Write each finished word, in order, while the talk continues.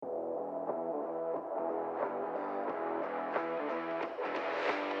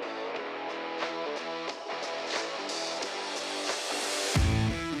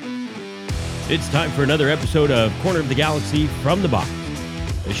It's time for another episode of Corner of the Galaxy from the Box,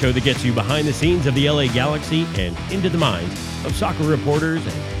 the show that gets you behind the scenes of the LA Galaxy and into the minds of soccer reporters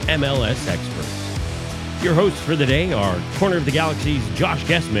and MLS experts. Your hosts for the day are Corner of the Galaxy's Josh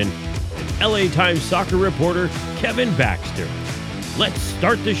Gessman and LA Times soccer reporter Kevin Baxter. Let's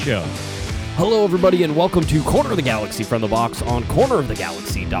start the show. Hello, everybody, and welcome to Corner of the Galaxy from the Box on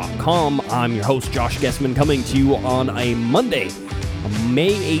cornerofthegalaxy.com. I'm your host, Josh Gessman, coming to you on a Monday,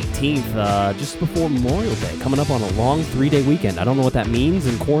 May 18th, just before Memorial Day, coming up on a long 3-day weekend. I don't know what that means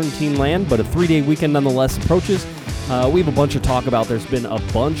in quarantine land, but a 3-day weekend nonetheless approaches. We have a bunch to talk about. There's been a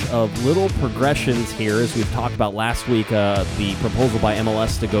bunch of little progressions here, as we've talked about last week, the proposal by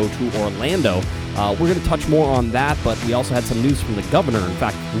MLS to go to Orlando. We're going to touch more on that, but we also had some news from the governor. In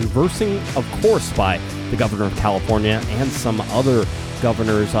fact, reversing of course by the governor of California and some other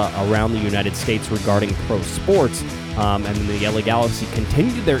governors around the United States regarding pro sports. And then the LA Galaxy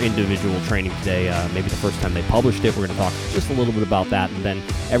continued their individual training today, maybe the first time they published it. We're going to talk just a little bit about that, and then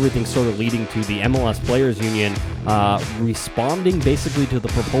everything sort of leading to the MLS Players Union responding basically to the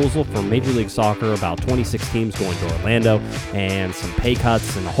proposal for Major League Soccer about 26 teams going to Orlando, and some pay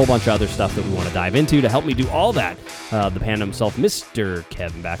cuts and a whole bunch of other stuff that we want to dive into. To help me do all that, the panda himself, Mr.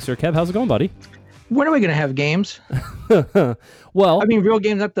 Kevin Baxter. Kev, how's it going, buddy? When are we going to have games? Well, I mean, real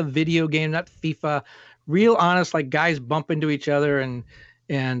games, not the video game, not FIFA. Real honest, like guys bump into each other and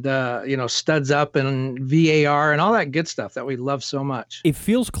studs up and VAR and all that good stuff that we love so much. It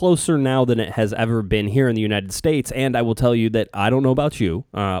feels closer now than it has ever been here in the United States, and I will tell you that I don't know about you,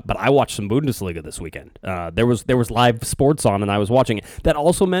 but I watched some Bundesliga this weekend. There was live sports on, and I was watching it. That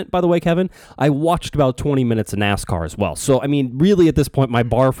also meant, by the way, Kevin, I watched about 20 minutes of NASCAR as well. So, I mean, really at this point, my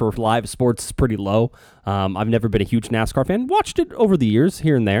bar for live sports is pretty low. I've never been a huge NASCAR fan. Watched it over the years,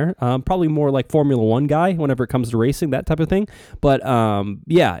 here and there. Probably more like Formula One guy whenever it comes to racing, that type of thing. But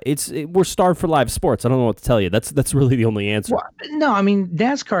yeah, we're starved for live sports. I don't know what to tell you. That's really the only answer. Well, no, I mean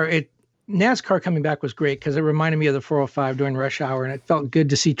NASCAR coming back was great because it reminded me of the 405 during rush hour, and it felt good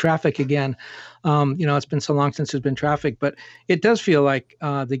to see traffic again. It's been so long since there's been traffic, but it does feel like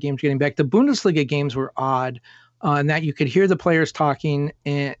the game's getting back. The Bundesliga games were odd. And that you could hear the players talking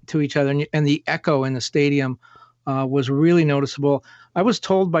to each other, and the echo in the stadium was really noticeable. I was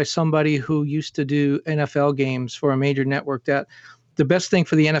told by somebody who used to do NFL games for a major network that the best thing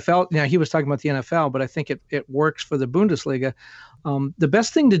for the NFL, now he was talking about the NFL, but I think it works for the Bundesliga. The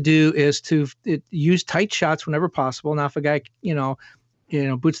best thing to do is to use tight shots whenever possible. Now, if a guy,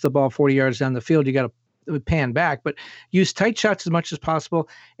 boots the ball 40 yards down the field, you got to pan back, but use tight shots as much as possible.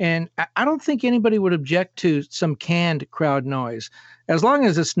 And I don't think anybody would object to some canned crowd noise, as long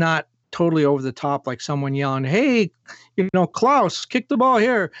as it's not totally over the top, like someone yelling, "Hey, Klaus, kick the ball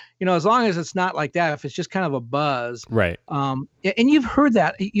here." As long as it's not like that, if it's just kind of a buzz. Right. And you've heard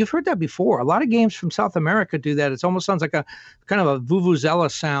that before. A lot of games from South America do that. It almost sounds like a kind of a vuvuzela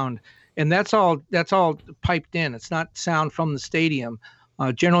sound. And that's all piped in. It's not sound from the stadium.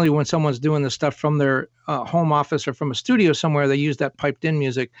 Generally, when someone's doing the stuff from their home office or from a studio somewhere, they use that piped-in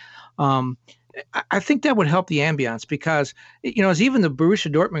music. I think that would help the ambiance because, as even the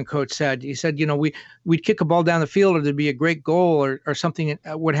Borussia Dortmund coach said, he said, we'd kick a ball down the field or there'd be a great goal or something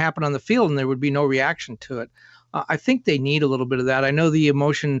would happen on the field and there would be no reaction to it. I think they need a little bit of that. I know the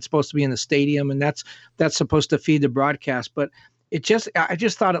emotion is supposed to be in the stadium and that's supposed to feed the broadcast, but I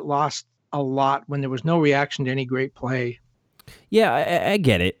just thought it lost a lot when there was no reaction to any great play. Yeah, I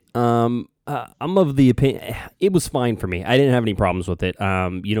get it. I'm of the opinion it was fine for me. I didn't have any problems with it.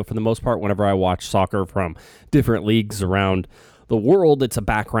 For the most part, whenever I watch soccer from different leagues around the world, it's a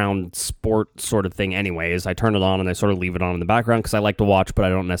background sport sort of thing anyways. I turn it on and I sort of leave it on in the background because I like to watch, but I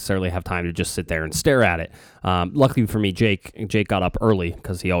don't necessarily have time to just sit there and stare at it. Luckily for me, Jake got up early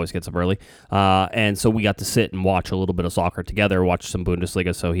because he always gets up early. And so we got to sit and watch a little bit of soccer together, watch some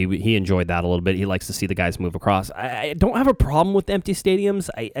Bundesliga. So he enjoyed that a little bit. He likes to see the guys move across. I don't have a problem with empty stadiums.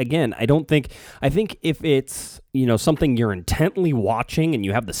 I think if it's, something you're intently watching and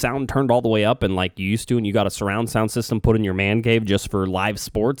you have the sound turned all the way up and like you used to, and you got a surround sound system put in your man cave just for live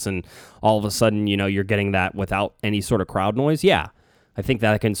sports, and all of a sudden, you're getting that without any sort of crowd noise. Yeah. I think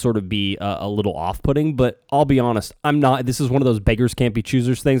that can sort of be a little off-putting, but I'll be honest, this is one of those beggars can't be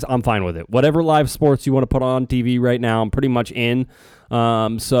choosers things. I'm fine with it. Whatever live sports you want to put on TV right now, I'm pretty much in.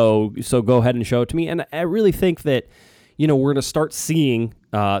 So go ahead and show it to me. And I really think that, we're going to start seeing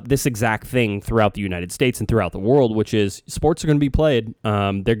this exact thing throughout the United States and throughout the world, which is sports are going to be played.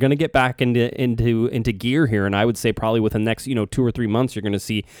 They're going to get back into gear here, and I would say probably within the next 2 or 3 months, you're going to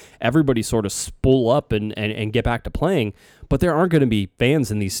see everybody sort of spool up and get back to playing. But there aren't going to be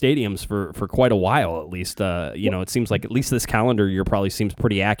fans in these stadiums for quite a while, at least. It seems like at least this calendar year probably seems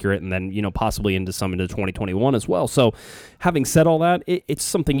pretty accurate, and then possibly into 2021 as well. So, having said all that, it's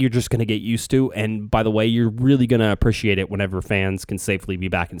something you're just going to get used to. And by the way, you're really going to appreciate it whenever fans can safely be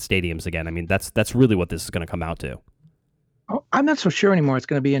back in stadiums again. I mean, that's really what this is going to come out to. Oh, I'm not so sure anymore it's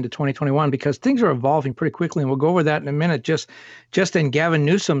going to be into 2021 because things are evolving pretty quickly, and we'll go over that in a minute, just in Gavin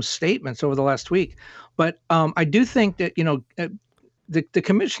Newsom's statements over the last week. But I do think that, the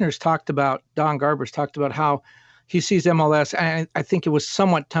commissioners talked about, Don Garber's talked about how he sees MLS, and I think it was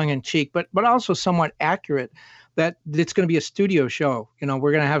somewhat tongue-in-cheek, but also somewhat accurate, that it's going to be a studio show.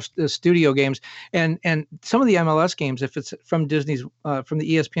 We're going to have the studio games, and some of the MLS games, if it's from Disney's, from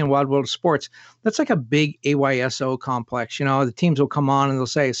the ESPN Wide World of Sports, that's like a big AYSO complex. The teams will come on and they'll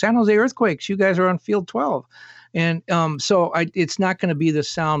say, San Jose Earthquakes, you guys are on field 12. And so it's not going to be the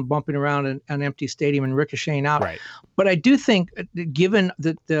sound bumping around an empty stadium and ricocheting out. Right. But I do think, given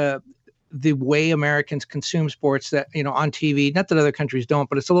the way Americans consume sports, that on TV, not that other countries don't,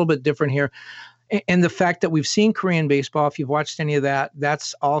 but it's a little bit different here. And the fact that we've seen Korean baseball, if you've watched any of that,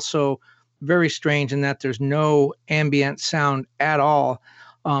 that's also very strange in that there's no ambient sound at all.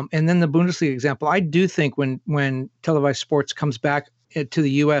 And then the Bundesliga example, I do think when televised sports comes back to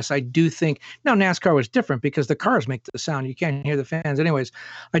the U.S., I do think, now NASCAR was different because the cars make the sound. You can't hear the fans anyways.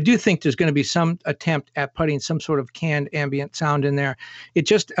 I do think there's going to be some attempt at putting some sort of canned ambient sound in there.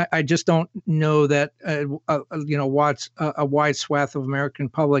 I just don't know that, a wide swath of American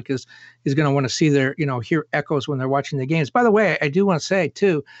public is going to want to see hear echoes when they're watching the games. By the way, I do want to say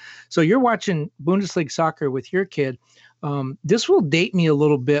too, so you're watching Bundesliga soccer with your kid. This will date me a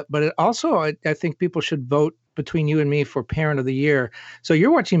little bit, but it also, I think people should vote between you and me for Parent of the Year. So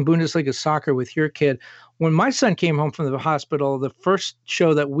you're watching Bundesliga soccer with your kid. When my son came home from the hospital, the first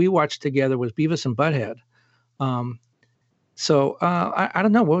show that we watched together was Beavis and Butthead. I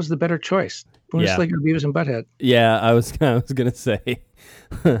don't know, what was the better choice? Bundesliga or Beavis and Butthead? Yeah, I was gonna say.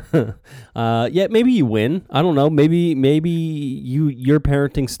 Maybe you win. I don't know. Maybe your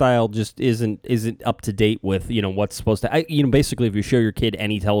parenting style just isn't up to date with what's supposed to. Basically, if you show your kid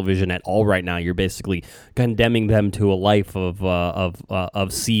any television at all right now, you're basically condemning them to a life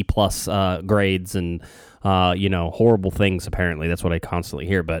of C plus grades and horrible things. Apparently, that's what I constantly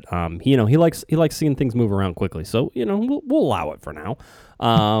hear. But he likes seeing things move around quickly. So we'll allow it for now.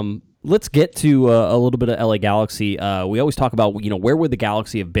 Let's get to a little bit of LA Galaxy. We always talk about, where would the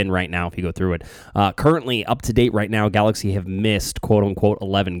Galaxy have been right now if you go through it. Currently, up to date right now, Galaxy have missed, quote-unquote,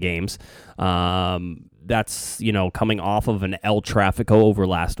 11 games. That's, coming off of an El Tráfico over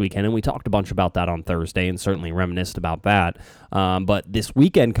last weekend, and we talked a bunch about that on Thursday and certainly reminisced about that. But this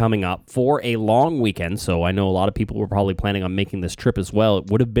weekend coming up for a long weekend, so I know a lot of people were probably planning on making this trip as well.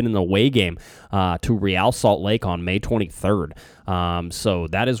 It would have been an away game to Real Salt Lake on May 23rd. So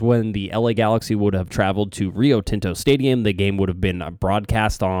that is when the LA Galaxy would have traveled to Rio Tinto Stadium. The game would have been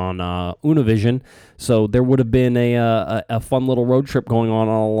broadcast on Univision. So there would have been a fun little road trip going on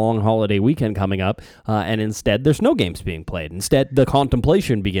a long holiday weekend coming up. And instead, there's no games being played. Instead, the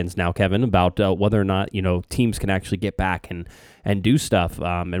contemplation begins now, Kevin, about whether or not teams can actually get back and do stuff,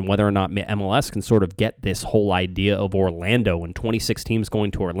 and whether or not MLS can sort of get this whole idea of Orlando and 26 teams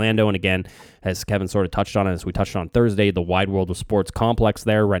going to Orlando. And again, as Kevin sort of touched on, as we touched on Thursday, the Wide World of Sports complex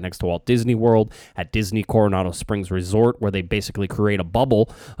there right next to Walt Disney World at Disney Coronado Springs Resort, where they basically create a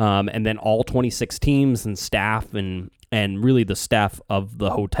bubble, and then all 26 teams and staff and really the staff of the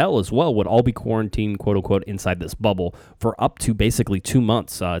hotel as well would all be quarantined, quote-unquote, inside this bubble for up to basically 2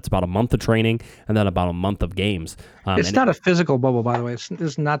 months. It's about a month of training and then about a month of games. It's not a physical bubble, by the way. This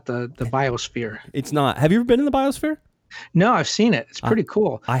is not the biosphere. It's not. Have you ever been in the biosphere? No, I've seen it. It's pretty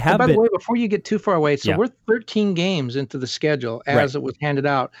cool. I have. And by the way, before you get too far away, so Yeah. we're 13 games into the schedule as it was handed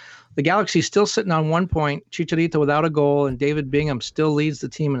out. The Galaxy's still sitting on 1 point, Chicharito without a goal, and David Bingham still leads the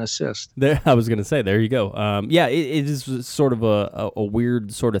team in assists. There, I was going to say, there you go. It is sort of a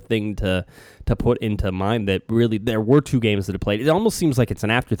weird sort of thing to put into mind that really there were 2 games that have played. It almost seems like it's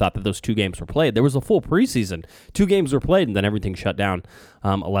an afterthought that those 2 games were played. There was a full preseason. 2 games were played, and then everything shut down.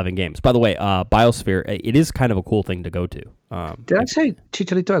 11 games. By the way, Biosphere, it is kind of a cool thing to go to. Did I say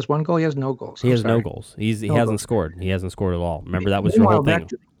Chicharito has 1 goal? He has no goals. He has no goals. He hasn't goals. scored. He hasn't scored at all. Remember, that was your whole thing.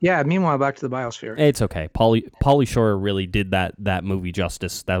 Meanwhile, back to the Biosphere. It's okay. Pauly Shore really did that movie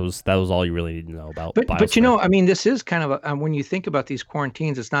justice. That was all you really need to know about. But this is kind of when you think about these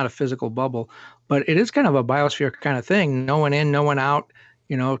quarantines, it's not a physical bubble, but it is kind of a biosphere kind of thing. No one in, no one out.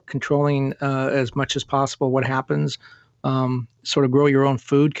 controlling as much as possible what happens. Sort of grow your own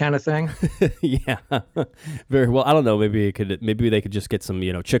food kind of thing. Yeah, very well. I don't know. Maybe they could just get some,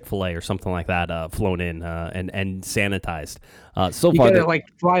 Chick-fil-A or something like that flown in and sanitized. So you far, gotta like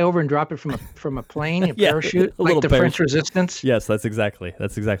fly over and drop it from a plane, a parachute, a like little the French Resistance. Yes, that's exactly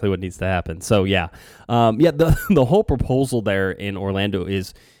what needs to happen. So yeah, the whole proposal there in Orlando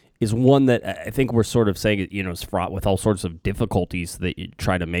is one that I think we're sort of saying, is fraught with all sorts of difficulties that you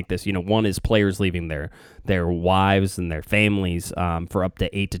try to make this. One is players leaving their wives and their families for up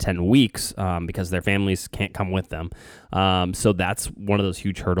to 8 to 10 weeks because their families can't come with them. So that's one of those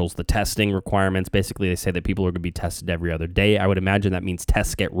huge hurdles. The testing requirements, basically they say that people are going to be tested every other day. I would imagine that means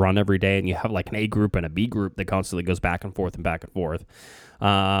tests get run every day, and you have like an A group and a B group that constantly goes back and forth and back and forth.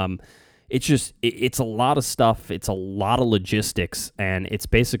 It's a lot of stuff. It's a lot of logistics, and it's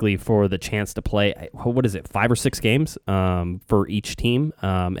basically for the chance to play, 5 or 6 games for each team,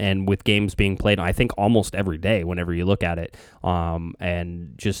 and with games being played, I think, almost every day whenever you look at it,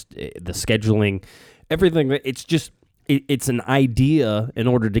 and just the scheduling, everything. It's an idea in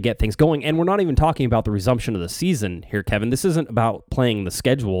order to get things going, and we're not even talking about the resumption of the season here, Kevin. This isn't about playing the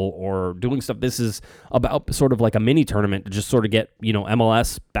schedule or doing stuff. This is about sort of like a mini tournament to just sort of get,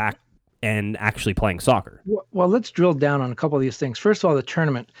 MLS back and actually playing soccer. Well, let's drill down on a couple of these things. First of all, the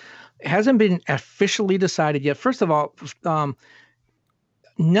tournament hasn't been officially decided yet. First of all,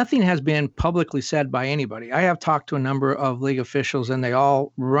 nothing has been publicly said by anybody. I have talked to a number of league officials, and they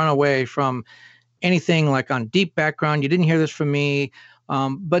all run away from anything like on deep background. You didn't hear this from me.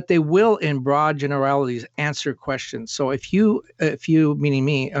 But they will, in broad generalities, answer questions. So if you, meaning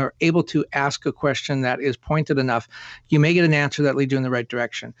me, are able to ask a question that is pointed enough, you may get an answer that leads you in the right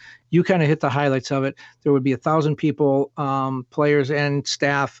direction. You kind of hit the highlights of it. There would be 1,000 people, players and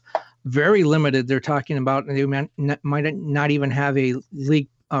staff, very limited. They're talking about, and they might not even have a league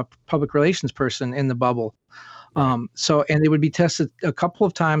public relations person in the bubble. And they would be tested a couple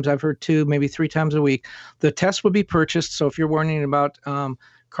of times. I've heard 2, maybe 3 times a week. The test would be purchased. So if you're worrying about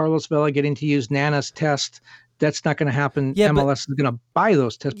Carlos Vela getting to use Nana's test, that's not going to happen. Yeah, MLS is going to buy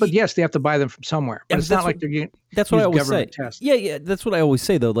those tests. But yes, they have to buy them from somewhere. But it's not like they're getting. That's what I always say. Tests. Yeah, that's what I always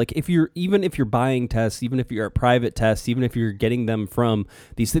say though. Like if you're buying tests, even if you're a private test, even if you're getting them from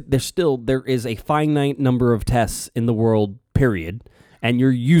these, there is a finite number of tests in the world. Period. And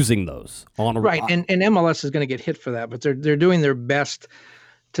you're using those on a right, and MLS is going to get hit for that, but they're doing their best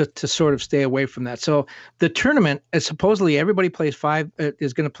to sort of stay away from that. So the tournament is supposedly everybody plays 5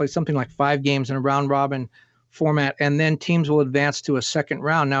 is going to play something like 5 games in a round robin format, and then teams will advance to a second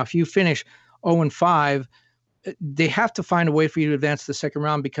round. Now, if you finish 0-5, they have to find a way for you to advance to the second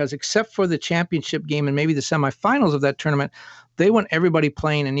round because except for the championship game and maybe the semifinals of that tournament, they want everybody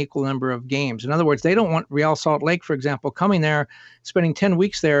playing an equal number of games. In other words, they don't want Real Salt Lake, for example, coming there, spending 10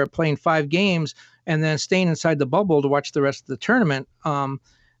 weeks there, playing 5 games, and then staying inside the bubble to watch the rest of the tournament.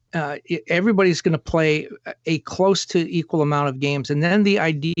 Everybody's going to play a close to equal amount of games. And then the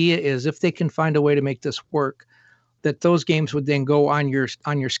idea is if they can find a way to make this work, that those games would then go on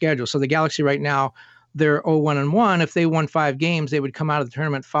your schedule. So the Galaxy right now, they're 0-1-1. If they won 5 games, they would come out of the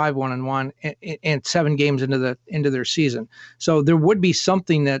tournament 5-1-1 and 7 games into their season. So there would be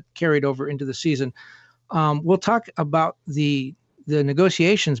something that carried over into the season. We'll talk about the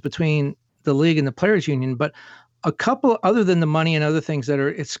negotiations between the league and the players union, but a couple other than the money and other things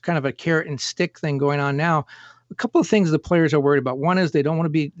it's kind of a carrot and stick thing going on now. A couple of things the players are worried about. One is they don't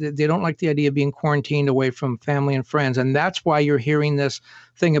like the idea of being quarantined away from family and friends. And that's why you're hearing this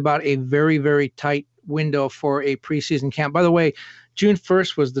thing about a very, very tight window for a preseason camp. By the way, June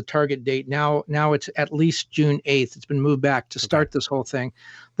 1st was the target date. Now it's at least June 8th. It's been moved back to start this whole thing.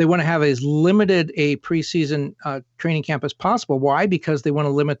 They want to have as limited a preseason training camp as possible. Why? Because they want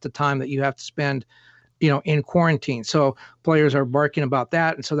to limit the time that you have to spend in quarantine. So players are barking about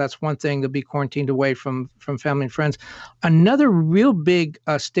that. And so that's one thing, to be quarantined away from family and friends. Another real big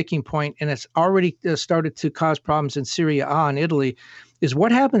sticking point, and it's already started to cause problems in Serie A in Italy, is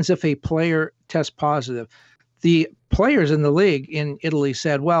what happens if a player tests positive. The players in the league in Italy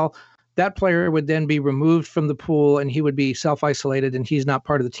said, well, that player would then be removed from the pool and he would be self-isolated and he's not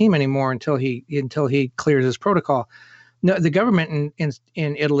part of the team anymore until he clears his protocol. No, the government in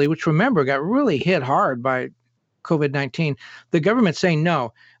Italy, which remember got really hit hard by COVID-19, the government's saying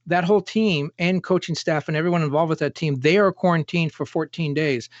no, that whole team and coaching staff and everyone involved with that team, they are quarantined for 14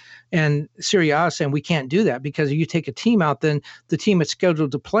 days. And Serie A is saying we can't do that because if you take a team out, then the team that's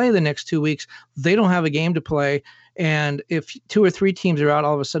scheduled to play the next 2 weeks, they don't have a game to play. And if 2 or 3 teams are out,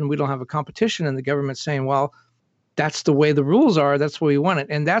 all of a sudden we don't have a competition. And the government's saying, well, that's the way the rules are. That's the way we want it.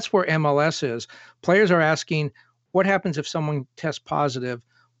 And that's where MLS is. Players are asking, what happens if someone tests positive?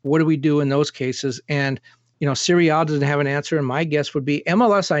 What do we do in those cases? And Serie A doesn't have an answer, and my guess would be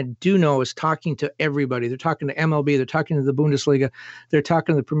MLS, I do know, is talking to everybody. They're talking to MLB, they're talking to the Bundesliga, they're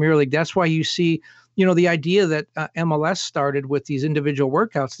talking to the Premier League. That's why you see, the idea that MLS started with these individual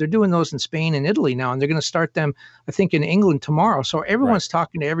workouts. They're doing those in Spain and Italy now, and they're going to start them, I think, in England tomorrow. So everyone's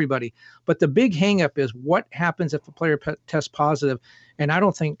talking to everybody. But the big hangup is what happens if a player tests positive, and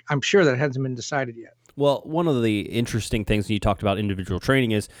I'm sure that hasn't been decided yet. Well, one of the interesting things when you talked about individual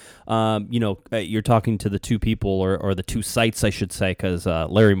training is, you're talking to the two people or the two sites, I should say, because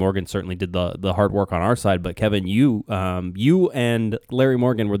Larry Morgan certainly did the hard work on our side. But Kevin, you and Larry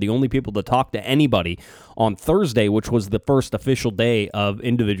Morgan were the only people to talk to anybody on Thursday, which was the first official day of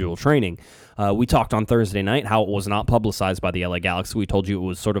individual training. We talked on Thursday night how it was not publicized by the LA Galaxy. We told you it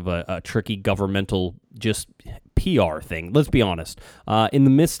was sort of a tricky governmental just PR thing. Let's be honest. In the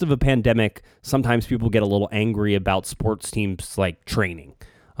midst of a pandemic, sometimes people get a little angry about sports teams like training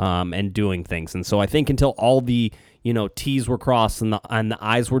and doing things. And so I think until all the T's were crossed and the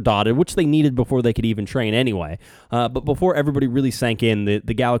I's were dotted, which they needed before they could even train anyway. But before everybody really sank in, the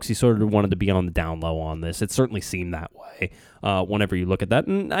Galaxy sort of wanted to be on the down low on this. It certainly seemed that way whenever you look at that.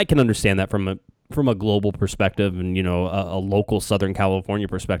 And I can understand that from a global perspective and, a local Southern California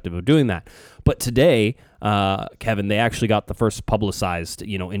perspective of doing that. But today, Kevin, they actually got the first publicized,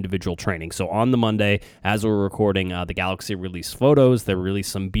 individual training. So on the Monday, as we're recording, the Galaxy released photos. They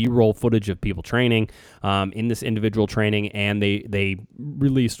released some B-roll footage of people training in this individual training, and they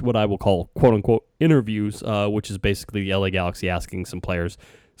released what I will call quote-unquote interviews, which is basically the LA Galaxy asking some players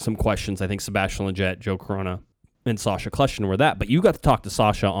some questions. I think Sebastian Lletget, Joe Corona, and Sacha Kljestan were that, but you got to talk to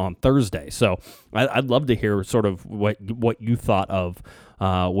Sacha on Thursday, so I'd love to hear sort of what you thought of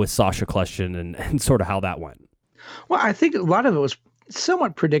with Sacha Kljestan and sort of how that went. Well, I think a lot of it was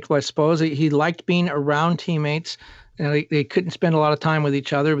somewhat predictable, I suppose. He liked being around teammates. They couldn't spend a lot of time with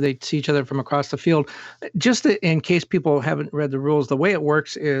each other, but they'd see each other from across the field. Just in case people haven't read the rules, the way it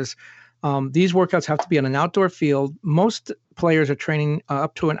works is these workouts have to be on an outdoor field. Most players are training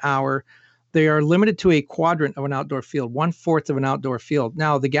up to an hour. They are limited to a quadrant of an outdoor field, 1/4 of an outdoor field.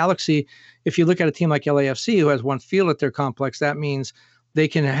 Now, the Galaxy, if you look at a team like LAFC who has one field at their complex, that means they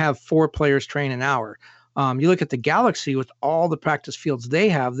can have 4 players train an hour. You look at the Galaxy with all the practice fields they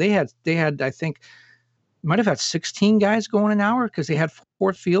had, I think, might have had 16 guys going an hour because they had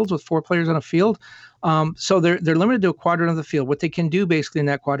 4 fields with 4 players on a field. So they're limited to a quadrant of the field. What they can do basically in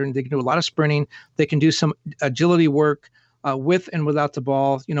that quadrant, they can do a lot of sprinting. They can do some agility work. With and without the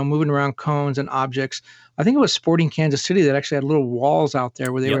ball, moving around cones and objects. I think it was Sporting Kansas City that actually had little walls out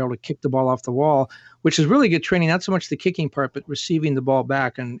there where they were able to kick the ball off the wall, which is really good training, not so much the kicking part, but receiving the ball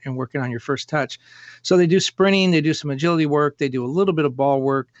back and working on your first touch. So they do sprinting, they do some agility work, they do a little bit of ball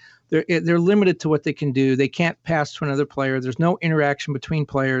work. They're limited to what they can do. They can't pass to another player. There's no interaction between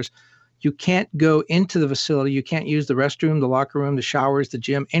players. You can't go into the facility. You can't use the restroom, the locker room, the showers, the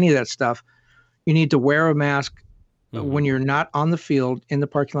gym, any of that stuff. You need to wear a mask when you're not on the field, in the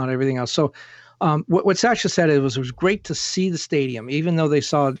parking lot, everything else. So what Sacha said it was great to see the stadium, even though they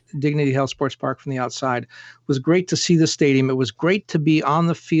saw Dignity Health Sports Park from the outside. It was great to see the stadium. It was great to be on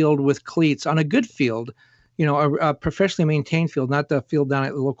the field with cleats, on a good field, a professionally maintained field, not the field down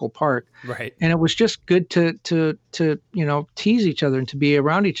at the local park. Right. And it was just good to tease each other and to be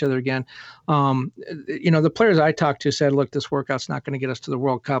around each other again. The players I talked to said, look, this workout's not going to get us to the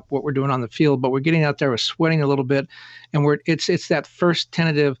World Cup, what we're doing on the field, but we're getting out there, we're sweating a little bit, and it's that first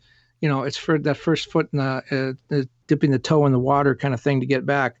tentative, it's for that first foot in the dipping the toe in the water kind of thing to get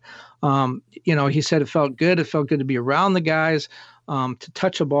back. He said it felt good. It felt good to be around the guys. To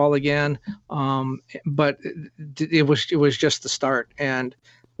touch a ball again, but it was just the start. And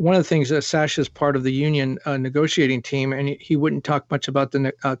one of the things that Sacha is part of the union negotiating team, and he wouldn't talk much about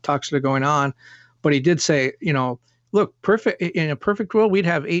the talks that are going on, but he did say, look, in a perfect world, we'd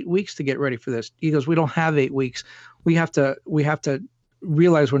have 8 weeks to get ready for this. He goes, we don't have 8 weeks. We have to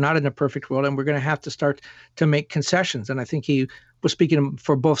realize we're not in a perfect world, and we're going to have to start to make concessions. And I think he was speaking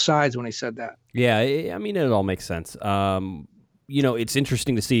for both sides when he said that. Yeah, I mean, it all makes sense. It's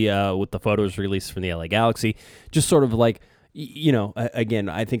interesting to see with the photos released from the LA Galaxy, just sort of like, again,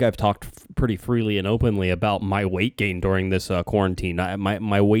 I think I've talked pretty freely and openly about my weight gain during this quarantine.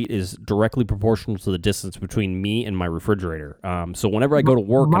 My weight is directly proportional to the distance between me and my refrigerator. So whenever I go to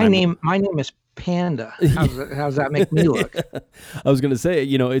work, my name is Panda. How's that make me look? I was going to say,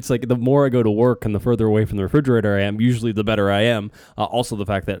 it's like the more I go to work and the further away from the refrigerator I am, usually the better I am. Also, the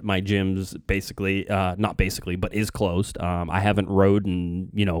fact that my gym's but is closed. I haven't rode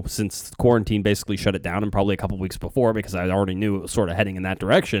since quarantine basically shut it down, and probably a couple weeks before, because I already knew it was sort of heading in that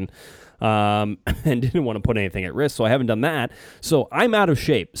direction. and didn't want to put anything at risk, so I haven't done that. So I'm out of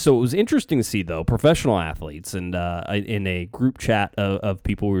shape. So it was interesting to see, though, professional athletes, and in a group chat of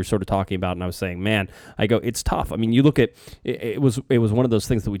people we were sort of talking about, and I was saying, man, I go, it's tough. I mean, you look at it was one of those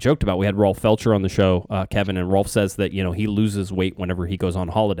things that we joked about. We had Rolf Felcher on the show, Kevin, and Rolf says that he loses weight whenever he goes on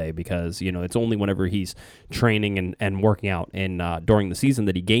holiday because it's only whenever he's training and working out and during the season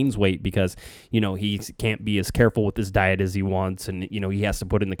that he gains weight because he can't be as careful with his diet as he wants, and he has to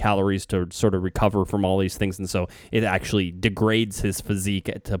put in the calories to sort of recover from all these things, and so it actually degrades his physique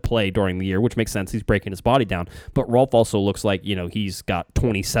to play during the year, which makes sense. He's breaking his body down. But Rolf also looks like he's got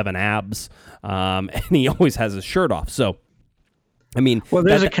 27 abs, and he always has his shirt off. So I mean, well,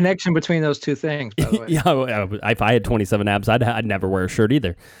 there's a connection between those two things, by the way. Yeah, if I had 27 abs, I'd never wear a shirt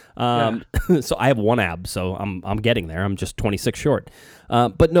either. So I have one ab, so I'm getting there. I'm just 26 short.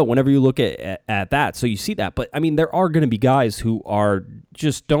 But no, whenever you look at that, so you see that. But I mean, there are going to be guys who are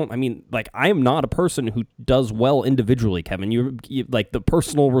just don't. I mean, like I am not a person who does well individually, Kevin. You like the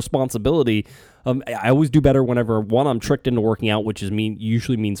personal responsibility. I always do better whenever I'm tricked into working out, which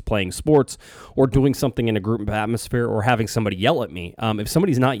usually means playing sports or doing something in a group atmosphere or having somebody yell at me. If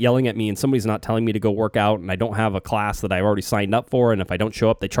somebody's not yelling at me and somebody's not telling me to go work out and I don't have a class that I already signed up for, and if I don't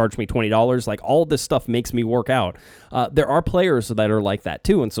show up, they charge me $20. Like all this stuff makes me work out. There are players that are like that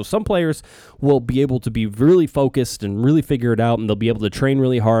too, and so some players will be able to be really focused and really figure it out, and they'll be able to train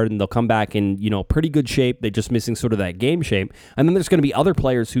really hard, and they'll come back in pretty good shape. They're just missing sort of that game shape. And then there's going to be other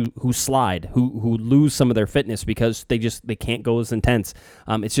players who slide, who lose some of their fitness because they can't go as intense.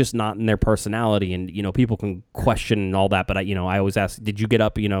 It's just not in their personality, and people can question and all that. But I always ask, did you get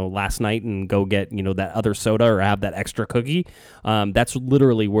up last night and go get that other soda or have that extra cookie? That's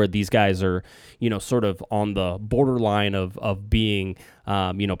literally where these guys are sort of on the borderline of being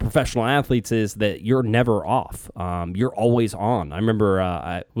professional athletes, is that you're never off. You're always on. I remember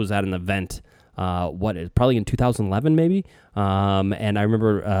I was at an event probably in 2011 maybe, and I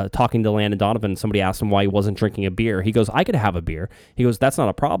remember talking to Landon Donovan. Somebody asked him why he wasn't drinking a beer. He goes, I could have a beer. He goes, that's not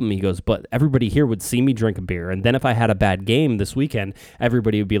a problem. He goes, but everybody here would see me drink a beer, and then if I had a bad game this weekend,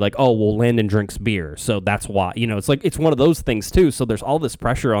 everybody would be like, oh, well, Landon drinks beer, so that's why. It's like it's one of those things too. So there's all this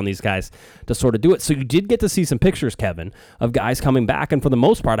pressure on these guys to sort of do it. So you did get to see some pictures, Kevin, of guys coming back, and for the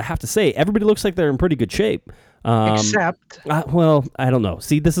most part, I have to say, everybody looks like they're in pretty good shape. Except, well, I don't know.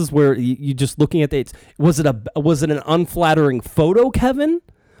 See, this is where you just looking at the. Was it an unflattering photo, Kevin?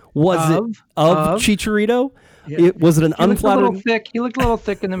 Was it of Chicharito? Yeah. Was it an unflattering? He looked a little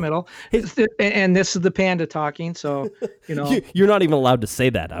thick in the middle. And this is the panda talking, so you're not even allowed to say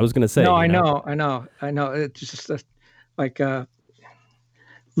that. I was going to say. No, I know. It's just like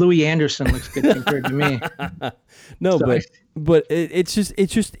Louis Anderson looks good compared to me. No, so, but it's just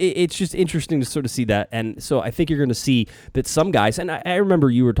interesting to sort of see that, and so I think you're going to see that some guys. And I remember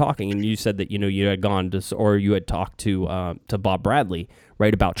you were talking, and you said that you had gone to, or you had talked to Bob Bradley,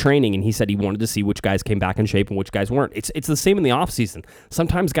 right, about training, and he said he wanted to see which guys came back in shape and which guys weren't. It's the same in the off season.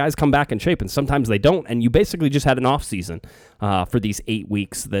 Sometimes guys come back in shape, and sometimes they don't. And you basically just had an off season for these 8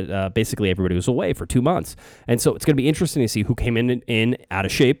 weeks that basically everybody was away for 2 months, and so it's going to be interesting to see who came in out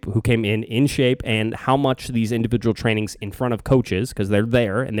of shape, who came in shape, and how much these individual trainings in front of coaches, because they're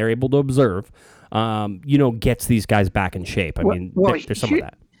there and they're able to observe, gets these guys back in shape. I mean, there's some of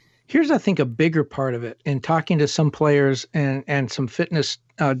that. Here's, I think, a bigger part of it. In talking to some players and some fitness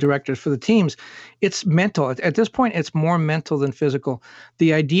directors for the teams, it's mental. At this point, it's more mental than physical.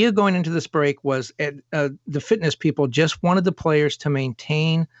 The idea going into this break was the fitness people just wanted the players to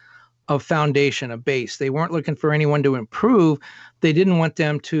maintain a foundation, a base. They weren't looking for anyone to improve. They didn't want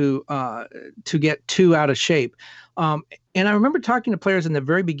them to get too out of shape. And I remember talking to players in the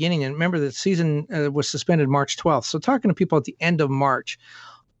very beginning, and remember the season was suspended March 12th. So talking to people at the end of March,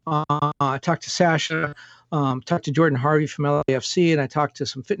 I talked to Sasha, talked to Jordan Harvey from LAFC, and I talked to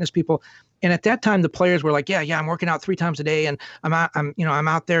some fitness people. And at that time, the players were like, yeah, I'm working out 3 times a day, and I'm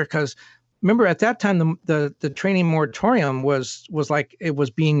out there because remember at that time the training moratorium was like it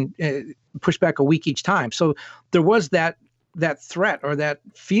was being pushed back a week each time. So there was that threat or that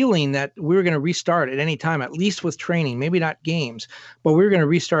feeling that we were going to restart at any time, at least with training, maybe not games, but we were going to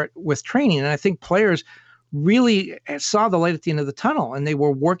restart with training. And I think players really saw the light at the end of the tunnel, and they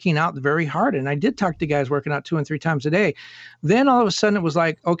were working out very hard. And I did talk to guys working out 2 and 3 times a day. Then all of a sudden it was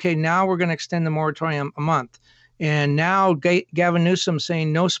like, okay, now we're going to extend the moratorium a month. And now Gavin Newsom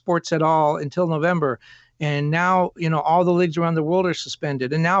saying no sports at all until November. And now, all the leagues around the world are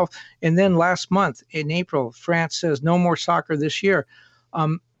suspended. And then last month in April, France says no more soccer this year,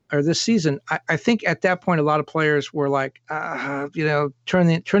 or this season. I think at that point, a lot of players were like,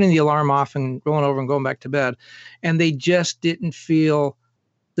 turning the alarm off and rolling over and going back to bed. And they just didn't feel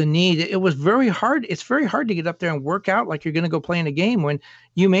the need. It was very hard. It's very hard to get up there and work out like you're going to go play in a game when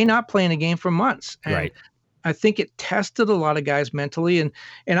you may not play in a game for months. And Right. I think it tested a lot of guys mentally, and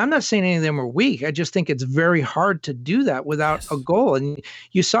I'm not saying any of them were weak. I just think it's very hard to do that without a goal. And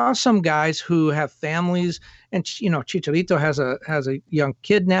you saw some guys who have families, and Chicharito has a young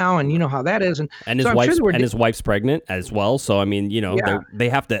kid now, and you know how that is. And his so his wife's pregnant as well. So I mean,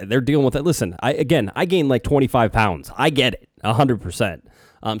 they're dealing with it. Listen, I gained like 25 pounds. I get it 100%.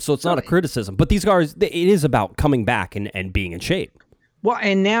 So it's not a criticism, but these guys, it is about coming back and being in shape. Well,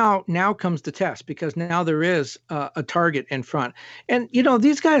 and now comes the test, because now there is a target in front. And,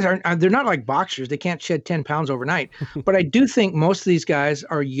 these guys they're not like boxers. They can't shed 10 pounds overnight. But I do think most of these guys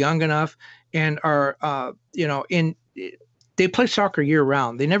are young enough and are, they play soccer year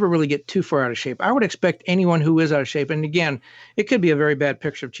round. They never really get too far out of shape. I would expect anyone who is out of shape, and again, it could be a very bad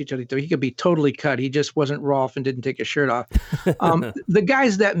picture of Chicharito. He could be totally cut. He just wasn't Rolf and didn't take his shirt off. The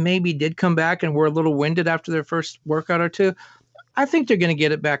guys that maybe did come back and were a little winded after their first workout or two, I think they're going to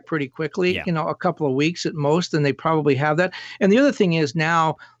get it back pretty quickly, a couple of weeks at most, and they probably have that. And the other thing is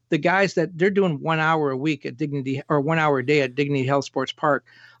now the guys that they're doing 1 hour a week at Dignity, or 1 hour a day at Dignity Health Sports Park,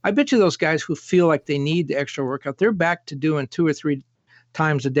 I bet you those guys who feel like they need the extra workout, they're back to doing 2 or 3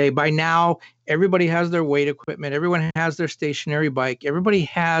 times a day. By now, everybody has their weight equipment. Everyone has their stationary bike. Everybody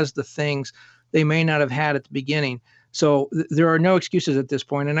has the things they may not have had at the beginning. So there are no excuses at this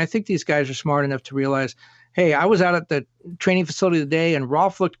point. And I think these guys are smart enough to realize, hey, I was out at the training facility today and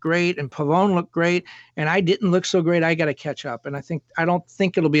Rolf looked great and Pavone looked great and I didn't look so great. I got to catch up. And I don't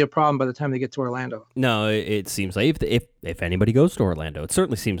think it'll be a problem by the time they get to Orlando. No, it seems like if anybody goes to Orlando, it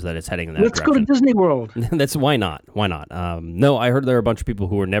certainly seems that it's heading in that direction. Let's go to Disney World. That's why not? Why not? No, I heard there are a bunch of people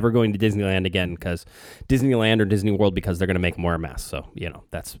who are never going to Disneyland again because Disneyland or Disney World because they're going to make more a mess. So,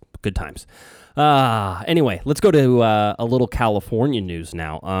 that's good times. Anyway, let's go to a little California news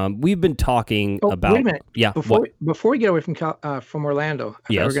now. We've been talking about. Wait a minute. Yeah. Before we get away from Orlando,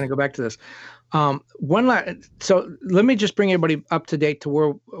 yes. We're going to go back to this. So let me just bring everybody up to date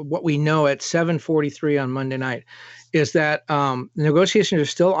to what we know at 7:43 on Monday night is that negotiations are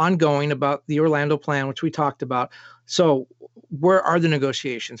still ongoing about the Orlando plan, which we talked about. So where are the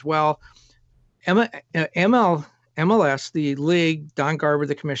negotiations? Well, MLS, the league, Don Garber,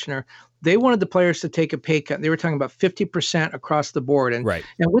 the commissioner, they wanted the players to take a pay cut. They were talking about 50% across the board. And, right.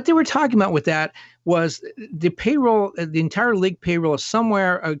 And what they were talking about with that was the payroll, the entire league payroll is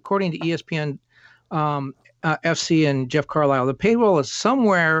somewhere, according to ESPN, FC and Jeff Carlisle, the payroll is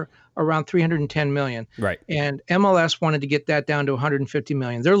somewhere around $310 million. Right. And MLS wanted to get that down to $150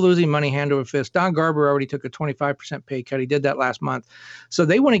 million. They're losing money hand over fist. Don Garber already took a 25% pay cut. He did that last month. So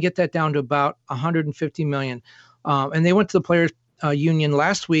they want to get that down to about $150 million. And they went to the players' union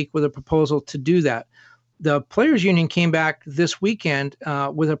last week with a proposal to do that. The players' union came back this weekend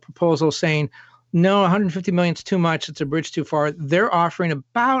with a proposal saying, no, $150 million is too much. It's a bridge too far. They're offering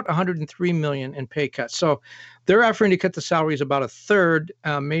about $103 million in pay cuts. So they're offering to cut the salaries about a third,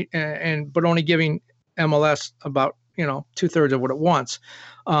 but only giving MLS about 2/3 of what it wants.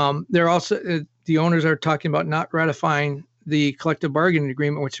 They're also the owners are talking about not ratifying the collective bargaining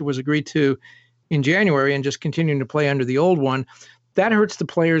agreement, which was agreed to in January, and just continuing to play under the old one. That hurts the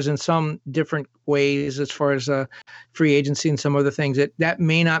players in some different ways as far as free agency and some other things. That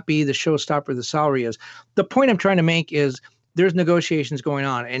may not be the showstopper the salary is. The point I'm trying to make is there's negotiations going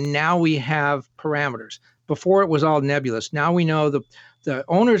on, and now we have parameters. Before it was all nebulous. Now we know the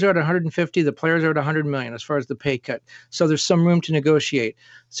owners are at 150, the players are at 100 million as far as the pay cut. So there's some room to negotiate.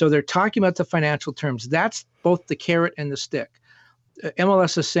 So they're talking about the financial terms. That's both the carrot and the stick.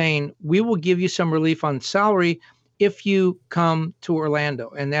 MLS is saying, we will give you some relief on salary if you come to Orlando.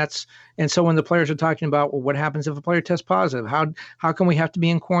 And so when the players are talking about, well, what happens if a player tests positive? How can we have to be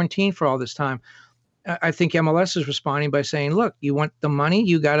in quarantine for all this time? I think MLS is responding by saying, look, you want the money,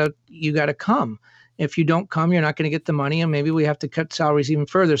 you gotta come. If you don't come, you're not going to get the money, and maybe we have to cut salaries even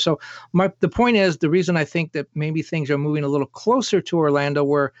further. So the point is, the reason I think that maybe things are moving a little closer to Orlando,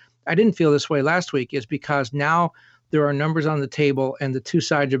 where I didn't feel this way last week, is because now there are numbers on the table and the two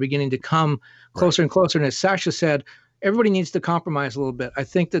sides are beginning to come closer and closer. And as Sasha said, everybody needs to compromise a little bit. I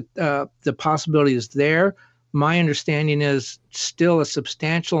think that the possibility is there. My understanding is still a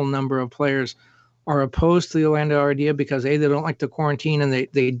substantial number of players are opposed to the Orlando idea because they don't like the quarantine and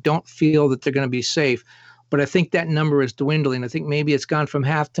they don't feel that they're going to be safe. But I think that number is dwindling. I think maybe it's gone from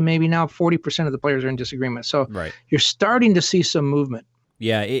half to maybe now 40% of the players are in disagreement. So You're starting to see some movement.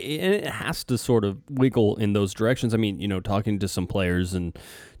 Yeah, it has to sort of wiggle in those directions. I mean, talking to some players and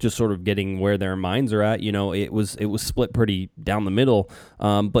just sort of getting where their minds are at, it was split pretty down the middle.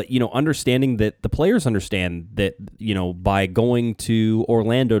 But, understanding that the players understand that, by going to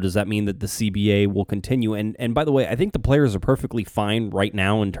Orlando, does that mean that the CBA will continue? And by the way, I think the players are perfectly fine right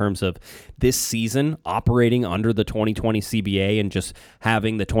now in terms of this season operating under the 2020 CBA and just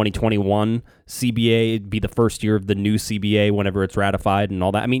having the 2021 CBA be the first year of the new CBA whenever it's ratified and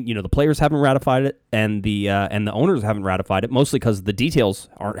all that. I mean, the players haven't ratified it and the owners haven't ratified it, mostly because the details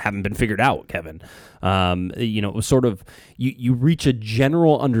haven't been figured out, Kevin. It was sort of you reach a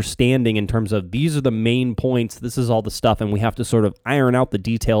general understanding in terms of these are the main points, this is all the stuff, and we have to sort of iron out the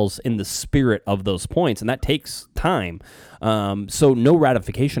details in the spirit of those points, and that takes time. So no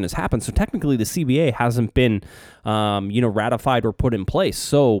ratification has happened. So technically the CBA hasn't been, ratified or put in place.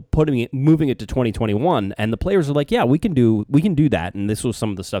 So moving it to 2021, and the players are like, yeah, we can do that. And this was some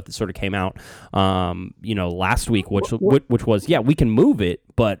of the stuff that sort of came out, last week, which was, yeah, we can move it.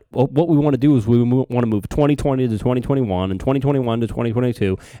 But what we want to do is we want to move 2020 to 2021 and 2021 to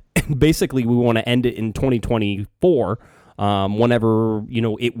 2022. And basically we want to end it in 2024. Whenever,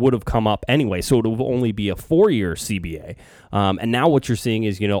 it would have come up anyway. So it would only be a 4-year CBA. And now what you're seeing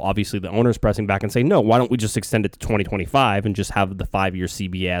is, obviously the owner's pressing back and saying, no, why don't we just extend it to 2025 and just have the 5-year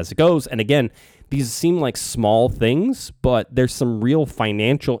CBA as it goes? And again, these seem like small things, but there's some real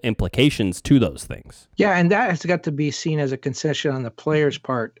financial implications to those things. Yeah, and that has got to be seen as a concession on the players'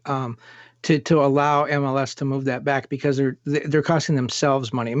 part. To allow MLS to move that back because they're costing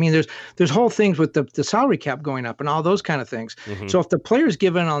themselves money. I mean, there's whole things with the salary cap going up and all those kind of things. Mm-hmm. So if the players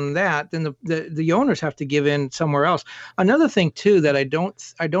give in on that, then the owners have to give in somewhere else. Another thing too that I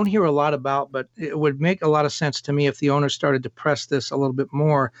don't hear a lot about, but it would make a lot of sense to me if the owners started to press this a little bit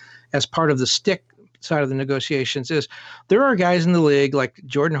more as part of the stick side of the negotiations is there are guys in the league like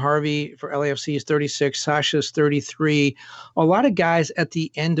Jordan Harvey for LAFC is 36, Sasha's 33, a lot of guys at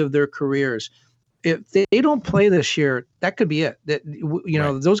the end of their careers. If they don't play this year, that could be it. That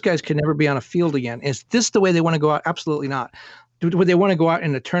right. Those guys could never be on a field again. Is this the way they want to go out? Absolutely not. Would they want to go out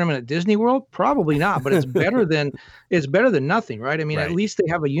in a tournament at Disney World? Probably not, but it's better than nothing, right? I mean, right. At least they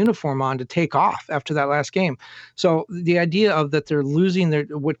have a uniform on to take off after that last game. So the idea of that they're losing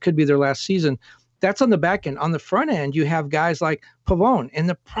what could be their last season, that's on the back end. On the front end, you have guys like Pavone in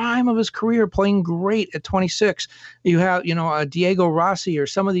the prime of his career playing great at 26. You have, Diego Rossi or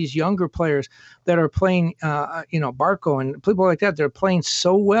some of these younger players that are playing, Barco and people like that. They're playing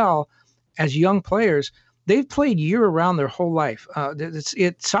so well as young players. They've played year round their whole life.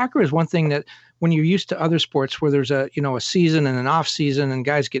 Soccer is one thing that when you're used to other sports where there's a season and an off season and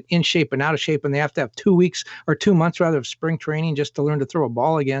guys get in shape and out of shape and they have to have 2 weeks or 2 months rather of spring training just to learn to throw a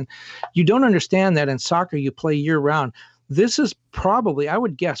ball again. You don't understand that in soccer you play year round. This is probably, I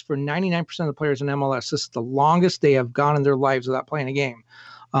would guess, for 99% of the players in MLS, this is the longest they have gone in their lives without playing a game.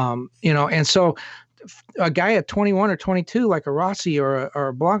 And so a guy at 21 or 22 like a Rossi or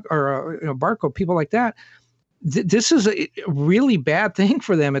a Blanc or a Barco, people like that, this is a really bad thing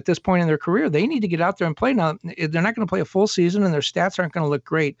for them at this point in their career. They need to get out there and play. Now, they're not going to play a full season and their stats aren't going to look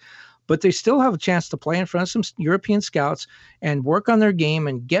great, but they still have a chance to play in front of some European scouts and work on their game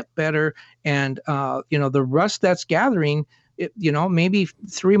and get better. And, the rust that's gathering, maybe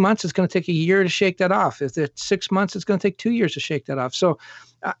 3 months, it's going to take a year to shake that off. If it's 6 months, it's going to take 2 years to shake that off. So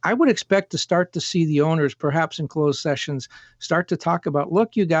I would expect to start to see the owners, perhaps in closed sessions, start to talk about,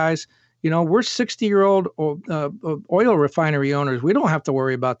 look, you guys, we're 60-year-old oil refinery owners. We don't have to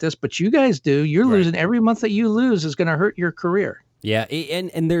worry about this, but you guys do. You're right. Losing every month that you lose is going to hurt your career. Yeah,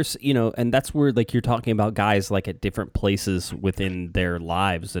 and there's, and that's where, like, you're talking about guys, like, at different places within their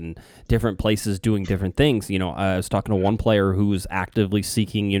lives and different places doing different things. I was talking to one player who was actively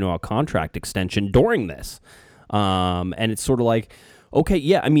seeking, a contract extension during this. And it's sort of like, okay,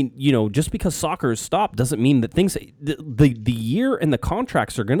 yeah, I mean, just because soccer is stopped doesn't mean that things, the year and the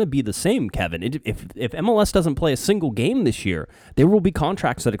contracts are going to be the same, Kevin. If MLS doesn't play a single game this year, there will be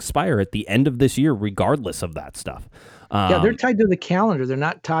contracts that expire at the end of this year regardless of that stuff. Yeah, they're tied to the calendar. They're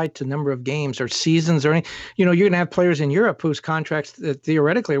not tied to number of games or seasons or anything. You're going to have players in Europe whose contracts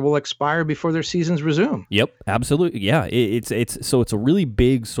theoretically will expire before their seasons resume. Yep, absolutely. Yeah, it's a really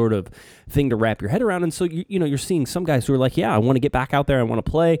big sort of thing to wrap your head around. And so you're seeing some guys who are like, yeah, I want to get back out there, I want to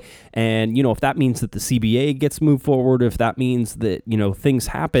play. And if that means that the CBA gets moved forward, if that means that things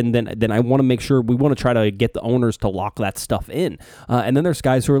happen, then I want to make sure we want to try to get the owners to lock that stuff in. And then there's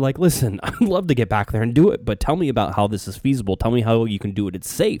guys who are like, listen, I'd love to get back there and do it, but tell me about how this is feasible. Tell me how you can do it. It's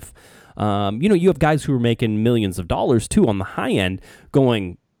safe. You have guys who are making millions of dollars too on the high end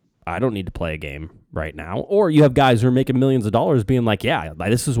going, I don't need to play a game. right now, or you have guys who are making millions of dollars being like, yeah,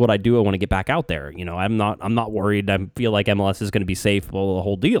 this is what I do. I want to get back out there. I'm not worried. I feel like MLS is going to be safe. Well, the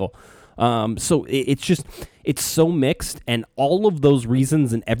whole deal. So it's so mixed, and all of those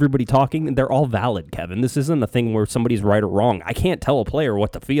reasons and everybody talking, they're all valid, Kevin. This isn't a thing where somebody's right or wrong. I can't tell a player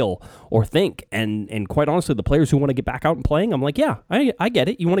what to feel or think, and quite honestly, the players who want to get back out and playing, I'm like, yeah, I get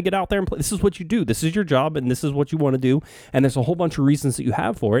it. You want to get out there and play. This is what you do. This is your job, and this is what you want to do, and there's a whole bunch of reasons that you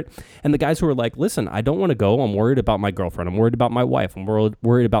have for it. And the guys who are like, listen, I don't want to go. I'm worried about my girlfriend. I'm worried about my wife. I'm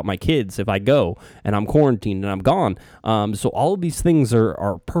worried about my kids if I go, and I'm quarantined and I'm gone. So all of these things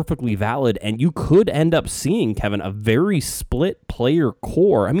are perfectly valid, and you could end up seeing, Kevin, a very split player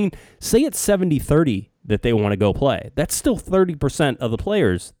core. I mean, say it's 70-30 that they want to go play. That's still 30% of the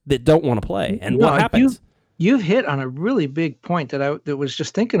players that don't want to play. And what happens? You've hit on a really big point that I was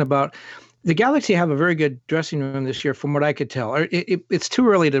just thinking about. The Galaxy have a very good dressing room this year, from what I could tell. It's too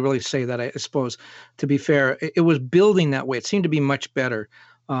early to really say that, I suppose, to be fair. It was building that way. It seemed to be much better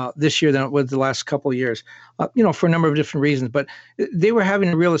this year than it was the last couple of years, for a number of different reasons. But they were having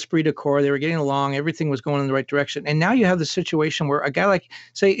a real esprit de corps. They were getting along. Everything was going in the right direction. And now you have the situation where a guy like,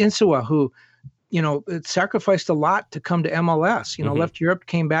 say, Insua, who, sacrificed a lot to come to MLS, left Europe,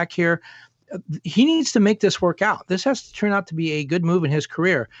 came back here. He needs to make this work out. This has to turn out to be a good move in his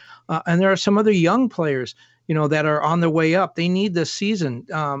career. And there are some other young players, that are on their way up. They need this season.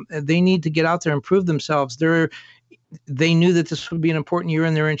 They need to get out there and prove themselves. They knew that this would be an important year,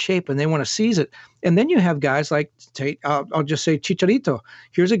 and they're in shape, and they want to seize it. And then you have guys like, I'll just say Chicharito.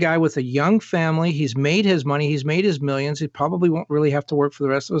 Here's a guy with a young family. He's made his money. He's made his millions. He probably won't really have to work for the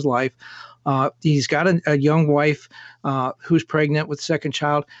rest of his life. He's got a young wife who's pregnant with second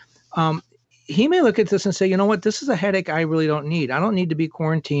child. He may look at this and say, you know what, this is a headache I really don't need. I don't need to be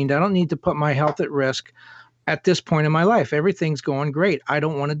quarantined. I don't need to put my health at risk at this point in my life. Everything's going great. I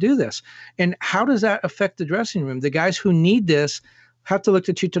don't want to do this. And how does that affect the dressing room? The guys who need this have to look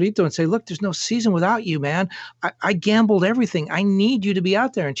to Chicharito and say, look, there's no season without you, man. I gambled everything. I need you to be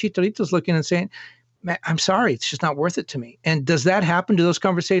out there. And Chicharito's looking and saying, man, I'm sorry, it's just not worth it to me. And does that happen? Do those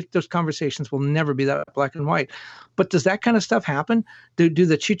conversations will never be that black and white. But does that kind of stuff happen? Do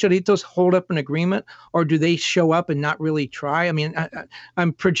the Chicharitos hold up an agreement, or do they show up and not really try? I mean,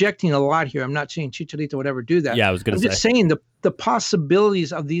 I'm projecting a lot here. I'm not saying Chicharito would ever do that. Yeah, I was going to say. I'm just saying the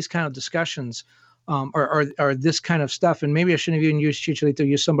possibilities of these kind of discussions are this kind of stuff. And maybe I shouldn't have even used Chicharito,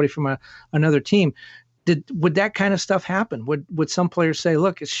 use somebody from another team. Would that kind of stuff happen? Would some players say,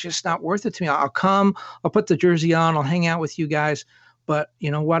 look, it's just not worth it to me. I'll come, I'll put the jersey on, I'll hang out with you guys, but you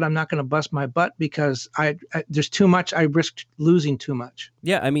know what? I'm not going to bust my butt because there's too much. I risk losing too much.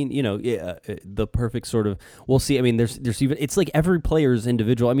 Yeah, I mean, the perfect sort of. We'll see. I mean, there's even. It's like every player's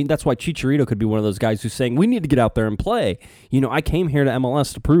individual. I mean, that's why Chicharito could be one of those guys who's saying we need to get out there and play. I came here to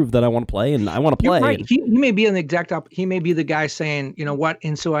MLS to prove that I want to play, and I want to play. You're right. He may be an exact he may be the guy saying, you know what,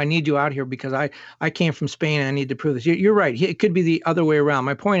 and so I need you out here because I came from Spain and I need to prove this. You're right. It could be the other way around.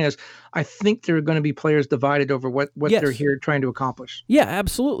 My point is, I think there are going to be players divided over what yes. they're here trying to accomplish. Yeah,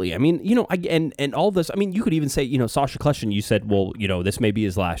 absolutely. I mean, and all this. I mean, you could even say, Sacha Kljestan. You said, well, this may be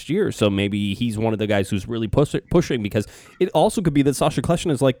his last year, so maybe he's one of the guys who's really pushing, because it also could be that Sacha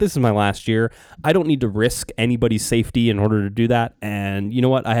Kljestan is like, this is my last year. I don't need to risk anybody's safety in order to do that. And you know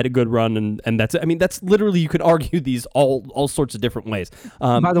what? I had a good run, and that's it. I mean, that's literally, you could argue these all sorts of different ways.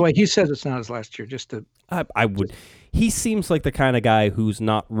 By the way, he says it's not his last year. Just to, I would. He seems like the kind of guy who's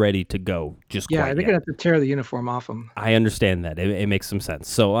not ready to go just quite they're going to have to tear the uniform off him. I understand that. It makes some sense.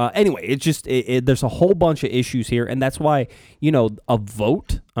 So anyway, it's just there's a whole bunch of issues here, and that's why, a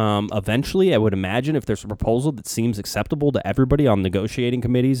vote, eventually, I would imagine, if there's a proposal that seems acceptable to everybody on negotiating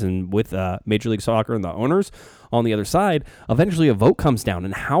committees and with Major League Soccer and the owners on the other side, eventually a vote comes down,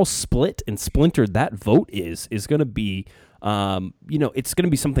 and how split and splintered that vote is going to be it's going to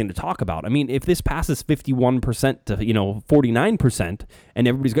be something to talk about. I mean, if this passes 51% to 49%, and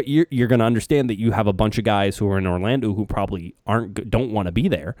everybody's got, you're going to understand that you have a bunch of guys who are in Orlando who probably don't want to be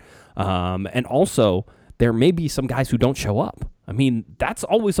there, and also there may be some guys who don't show up. I mean, that's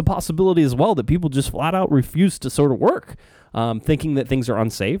always a possibility as well, that people just flat out refuse to sort of work, thinking that things are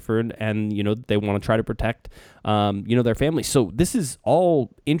unsafe, and they want to try to protect their families. So this is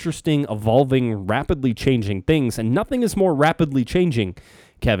all interesting, evolving, rapidly changing things, and nothing is more rapidly changing,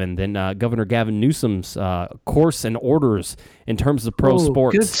 Kevin, than Governor Gavin Newsom's course and orders in terms of pro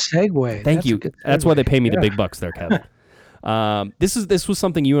sports. Good segue. Thank you. That's why they pay me the big bucks there, Kevin. This was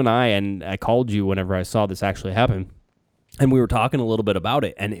something you and I called you whenever I saw this actually happen. And we were talking a little bit about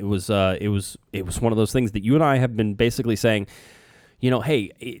it, and it was one of those things that you and I have been basically saying,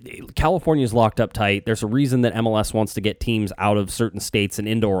 hey, California's locked up tight. There's a reason that MLS wants to get teams out of certain states and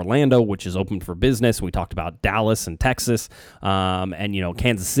into Orlando, which is open for business. We talked about Dallas and Texas, and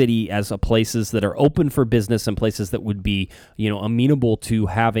Kansas City as places that are open for business and places that would be amenable to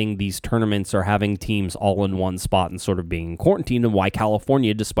having these tournaments or having teams all in one spot and sort of being quarantined. And why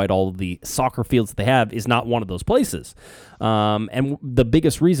California, despite all of the soccer fields they have, is not one of those places. And the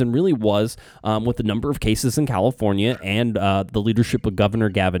biggest reason really was with the number of cases in California and the leadership of Governor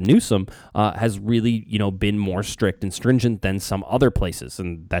Gavin Newsom has really been more strict and stringent than some other places,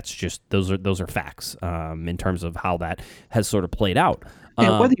 and that's just those are facts in terms of how that has sort of played out.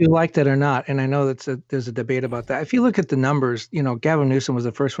 And whether you like that or not, and I know there's a debate about that. If you look at the numbers, Gavin Newsom was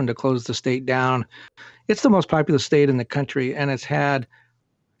the first one to close the state down. It's the most populous state in the country, and it's had.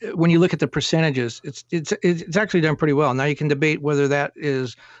 When you look at the percentages, it's actually done pretty well. Now you can debate whether that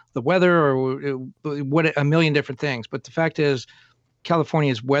is the weather or what a million different things. But the fact is, California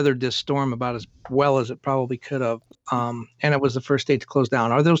has weathered this storm about as well as it probably could have. And it was the first state to close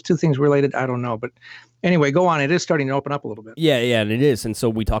down. Are those two things related? I don't know. But anyway, go on. It is starting to open up a little bit. Yeah, and it is. And so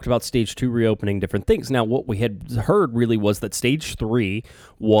we talked about stage 2 reopening different things. Now, what we had heard really was that stage 3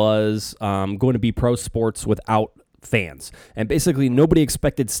 was going to be pro sports without fans. And basically nobody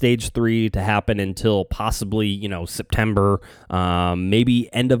expected stage 3 to happen until possibly, September,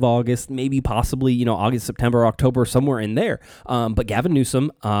 maybe end of August, maybe possibly, August, September, October, somewhere in there. But Gavin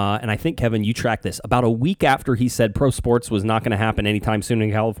Newsom, and I think, Kevin, you tracked this, about a week after he said pro sports was not going to happen anytime soon in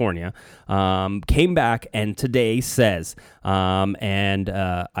California, came back and today says,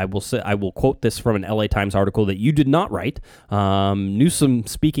 I will quote this from an LA Times article that you did not write. Newsom,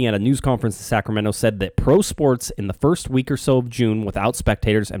 speaking at a news conference in Sacramento, said that pro sports in the first week or so of June without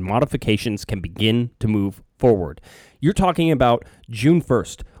spectators and modifications can begin to move forward. You're talking about June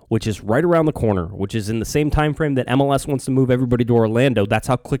 1st, which is right around the corner, which is in the same time frame that MLS wants to move everybody to Orlando. That's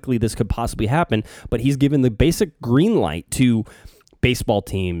how quickly this could possibly happen. But he's given the basic green light to baseball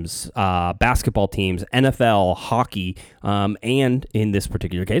teams, basketball teams, NFL, hockey, and in this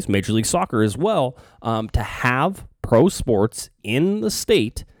particular case, Major League Soccer as well, to have pro sports in the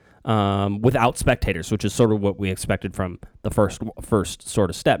state without spectators, which is sort of what we expected from the first sort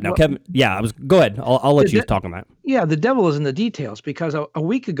of step. Now, well, Kevin, go ahead. I'll let you talk on that. Yeah, the devil is in the details, because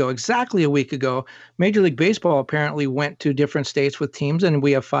exactly a week ago, Major League Baseball apparently went to different states with teams, and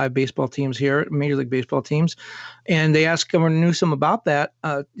we have 5 baseball teams here, Major League Baseball teams, and they asked Governor Newsom about that.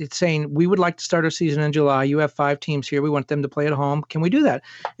 It's saying, we would like to start our season in July. You have 5 teams here. We want them to play at home. Can we do that?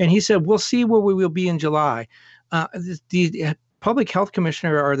 And he said, we'll see where we will be in July. The public health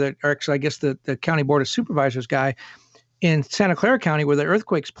commissioner, or actually, I guess the county board of supervisors guy in Santa Clara County, where the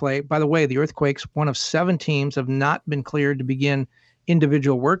Earthquakes play. By the way, the Earthquakes, one of 7 teams, have not been cleared to begin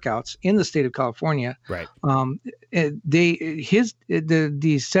individual workouts in the state of California. Right. The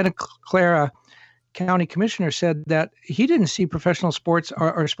Santa Clara County commissioner said that he didn't see professional sports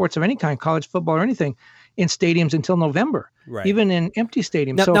or sports of any kind, college football or anything, in stadiums until November, right, even in empty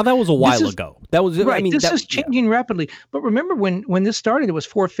stadiums. Now that was a while ago. That was right. I mean, this is changing rapidly. But remember, when this started, it was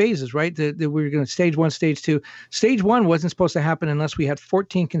 4 phases, right? We were going to stage 1, stage 2. Stage 1 wasn't supposed to happen unless we had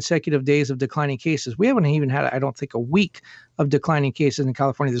 14 consecutive days of declining cases. We haven't even had, I don't think, a week of declining cases in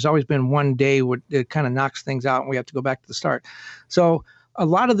California. There's always been one day where it kind of knocks things out, and we have to go back to the start. So a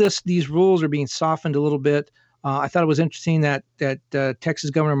lot of these rules are being softened a little bit. I thought it was interesting that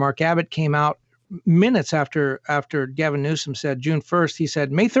Texas Governor Mark Abbott came out minutes after Gavin Newsom said June 1st. He said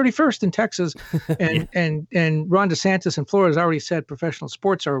May 31st in Texas, and Ron DeSantis in Florida has already said professional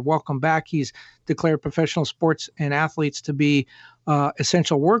sports are welcome back. He's declared professional sports and athletes to be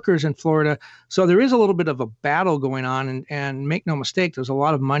essential workers in Florida. So there is a little bit of a battle going on, and make no mistake, there's a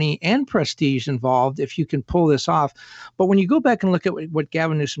lot of money and prestige involved if you can pull this off. But when you go back and look at what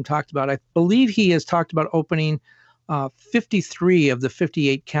Gavin Newsom talked about, I believe he has talked about opening 53 of the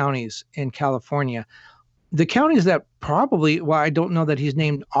 58 counties in California. The counties that probably, well, I don't know that he's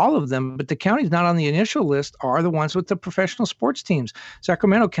named all of them, but the counties not on the initial list are the ones with the professional sports teams.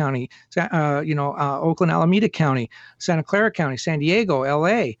 Sacramento County, Oakland Alameda County, Santa Clara County, San Diego,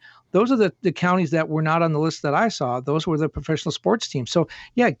 LA. Those are the counties that were not on the list that I saw. Those were the professional sports teams. So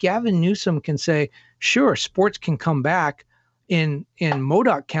yeah, Gavin Newsom can say, sure, sports can come back. In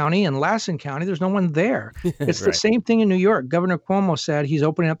Modoc County and Lassen County, there's no one there. It's right. The same thing in New York. Governor Cuomo said he's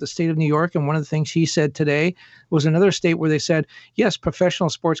opening up the state of New York, and one of the things he said today was another state where they said, yes, professional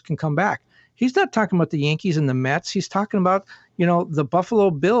sports can come back. He's not talking about the Yankees and the Mets. He's talking about, the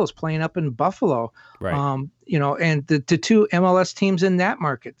Buffalo Bills playing up in Buffalo. Right. And the 2 MLS teams in that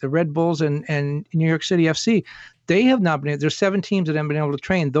market, the Red Bulls and New York City FC, they have not been. There's 7 teams that haven't been able to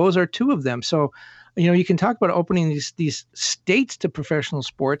train. Those are 2 of them. So You can talk about opening these states to professional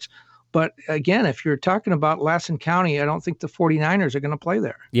sports, but again, if you're talking about Lassen County, I don't think the 49ers are going to play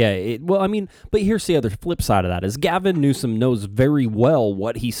there. Yeah, but here's the other flip side of that is Gavin Newsom knows very well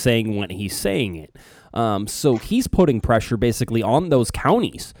what he's saying when he's saying it. So he's putting pressure basically on those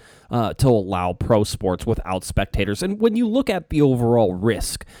counties to allow pro sports without spectators. And when you look at the overall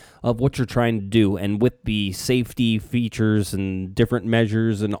risk of what you're trying to do, and with the safety features and different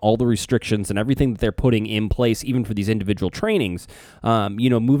measures and all the restrictions and everything that they're putting in place, even for these individual trainings,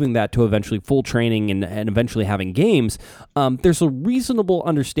 moving that to eventually full training and eventually having games, there's a reasonable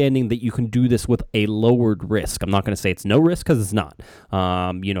understanding that you can do this with a lowered risk. I'm not going to say it's no risk, because it's not.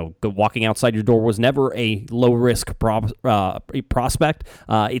 Walking outside your door was never a low risk prospect.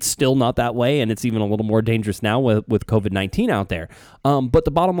 It's still not that way, and it's even a little more dangerous now with COVID-19 out there. But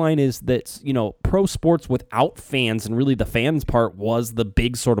the bottom line is that, pro sports without fans, and really the fans part was the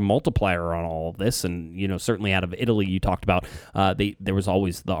big sort of multiplier on all of this. And, certainly out of Italy, you talked about, there was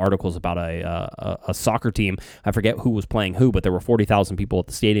always the articles about a soccer team. I forget who was playing who, but there were 40,000 people at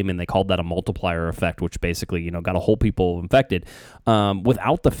the stadium, and they called that a multiplier effect, which basically, got a whole people infected.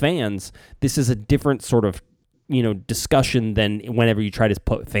 Without the fans, this is a different sort of discussion than whenever you try to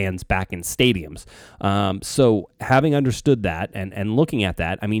put fans back in stadiums. So having understood that and looking at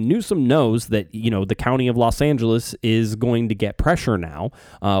that, I mean, Newsom knows that, the county of Los Angeles is going to get pressure now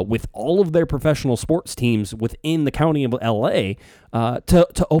with all of their professional sports teams within the county of LA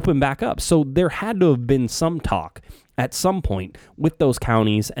to open back up. So there had to have been some talk at some point with those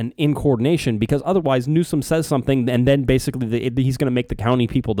counties and in coordination, because otherwise Newsom says something and then basically he's going to make the county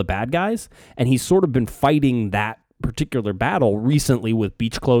people the bad guys. And he's sort of been fighting that particular battle recently with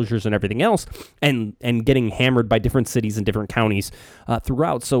beach closures and everything else, and getting hammered by different cities and different counties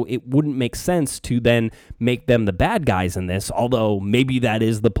throughout. So it wouldn't make sense to then make them the bad guys in this, although maybe that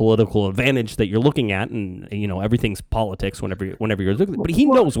is the political advantage that you're looking at, and everything's politics whenever you're looking. But he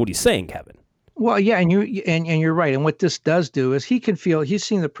knows what he's saying, Kevin. Well, yeah, and you're right. And what this does do is he can feel, he's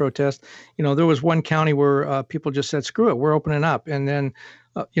seen the protest. There was one county where people just said, "Screw it, we're opening up." And then,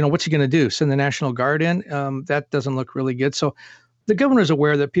 what's he going to do? Send the National Guard in? That doesn't look really good. So the governor's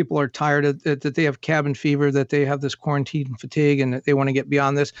aware that people are tired of that they have cabin fever, that they have this quarantine fatigue, and that they want to get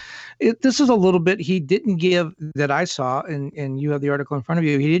beyond this. This is a little bit, he didn't give, that I saw, and you have the article in front of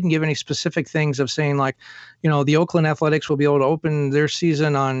you, he didn't give any specific things of saying like, the Oakland Athletics will be able to open their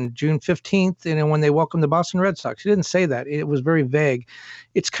season on June 15th, and then when they welcome the Boston Red Sox. He didn't say that. It was very vague.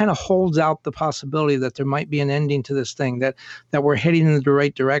 It's kind of holds out the possibility that there might be an ending to this thing, that we're heading in the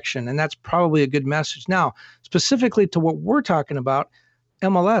right direction. And that's probably a good message. Now, specifically to what we're talking about,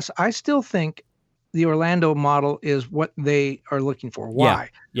 MLS, I still think the Orlando model is what they are looking for. Why?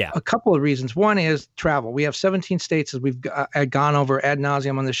 Yeah. A couple of reasons. One is travel. We have 17 states, as we've gone over ad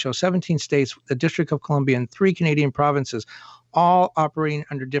nauseum on this show, 17 states, the District of Columbia, and 3 Canadian provinces, all operating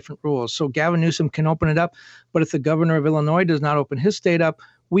under different rules. So Gavin Newsom can open it up, but if the governor of Illinois does not open his state up,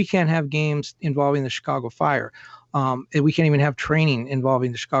 we can't have games involving the Chicago Fire. And we can't even have training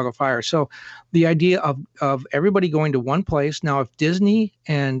involving the Chicago Fire. So the idea of everybody going to one place. Now, if Disney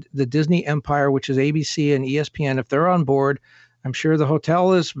and the Disney Empire, which is ABC and ESPN, if they're on board, I'm sure the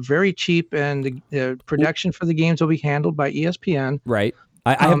hotel is very cheap, and the production for the games will be handled by ESPN. Right.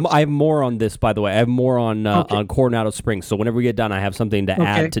 I have more on this, by the way. I have more on Coronado Springs. So whenever we get done, I have something to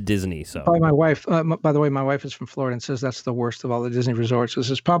add to Disney. So probably my wife. By the way, my wife is from Florida and says that's the worst of all the Disney resorts. This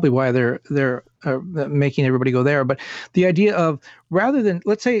is probably why they're making everybody go there. But the idea of, rather than,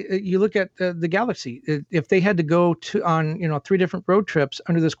 let's say you look at the Galaxy, if they had to go on 3 different road trips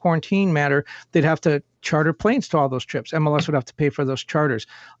under this quarantine matter, they'd have to charter planes to all those trips. MLS would have to pay for those charters.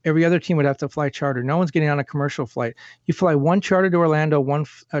 Every other team would have to fly charter. No one's getting on a commercial flight. You fly one charter to Orlando, one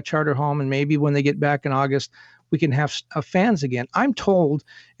charter home, and maybe when they get back in August, we can have fans again. I'm told,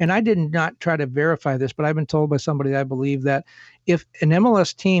 and I did not try to verify this, but I've been told by somebody that I believe that if an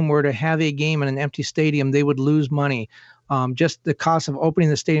MLS team were to have a game in an empty stadium, they would lose money. Just the cost of opening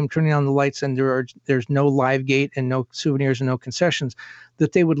the stadium, turning on the lights, and there's no live gate and no souvenirs and no concessions,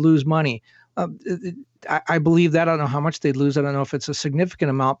 that they would lose money. I believe that. I don't know how much they'd lose. I don't know if it's a significant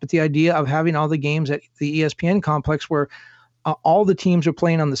amount, but the idea of having all the games at the ESPN complex where all the teams are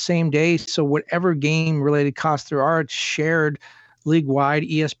playing on the same day, so whatever game-related costs there are, it's shared league-wide.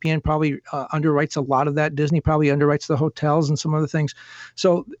 ESPN probably underwrites a lot of that. Disney probably underwrites the hotels and some other things.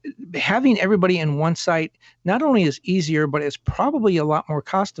 So having everybody in one site not only is easier, but it's probably a lot more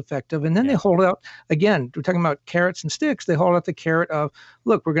cost-effective. And then they hold out, again, we're talking about carrots and sticks. They hold out the carrot of,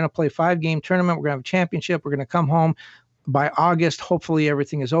 look, we're going to play 5-game tournament. We're going to have a championship. We're going to come home. By August, hopefully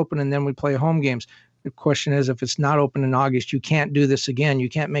everything is open, and then we play home games. The question is, if it's not open in August, you can't do this again. You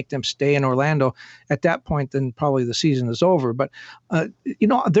can't make them stay in Orlando. At that point, then probably the season is over. But,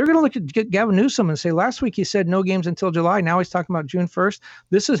 they're going to look at Gavin Newsom and say, last week he said no games until July. Now he's talking about June 1st.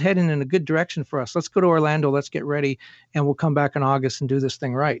 This is heading in a good direction for us. Let's go to Orlando. Let's get ready, and we'll come back in August and do this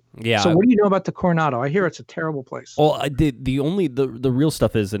thing right. Yeah. So what do you know about the Coronado? I hear it's a terrible place. Well, the real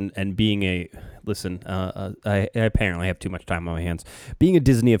stuff is, and being a, listen, I apparently have too much time on my hands. Being a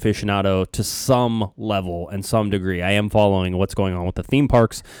Disney aficionado to some level and some degree, I am following what's going on with the theme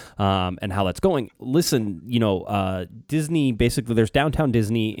parks and how that's going. Listen, Disney, basically, there's Downtown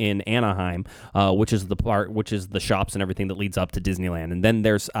Disney in Anaheim, which is the shops and everything that leads up to Disneyland. And then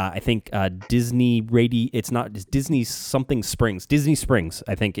there's, I think, it's Disney something Springs. Disney Springs,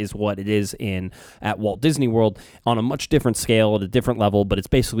 I think, is what it is at Walt Disney World, on a much different scale, at a different level, but it's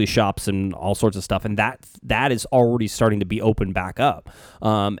basically shops and all sorts of stuff, and that is already starting to be opened back up.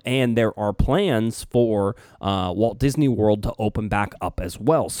 And there are plans for Walt Disney World to open back up as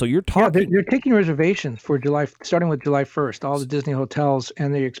well. So you're talking... Yeah, they're taking reservations for July, starting with July 1st, all the Disney hotels,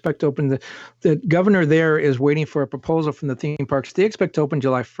 and they expect to open... The governor there is waiting for a proposal from the theme parks. They expect to open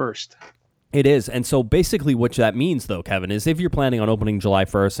July 1st. It is. And so basically what that means, though, Kevin, is if you're planning on opening July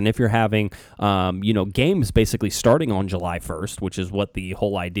 1st, and if you're having, games basically starting on July 1st, which is what the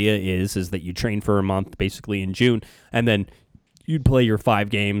whole idea is that you train for a month basically in June, and then you'd play your 5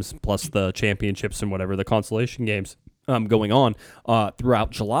 games plus the championships and whatever, the consolation games going on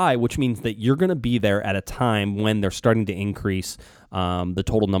throughout July, which means that you're going to be there at a time when they're starting to increase the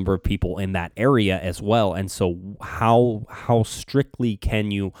total number of people in that area as well. And so how strictly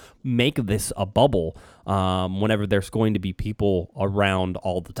can you make this a bubble whenever there's going to be people around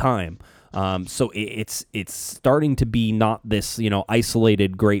all the time? So it's starting to be not this,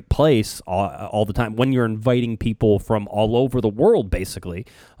 isolated great place all the time when you're inviting people from all over the world, basically,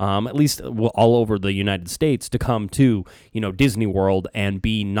 at least all over the United States, to come to, Disney World and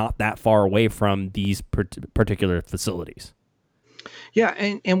be not that far away from these particular facilities. Yeah,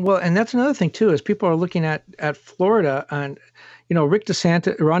 and that's another thing too, is people are looking at Florida, and Ron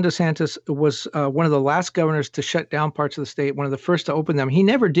DeSantis was one of the last governors to shut down parts of the state, one of the first to open them. He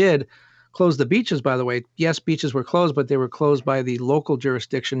never did close the beaches, by the way. Yes, beaches were closed, but they were closed by the local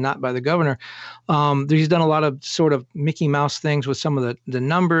jurisdiction, not by the governor. He's done a lot of sort of Mickey Mouse things with some of the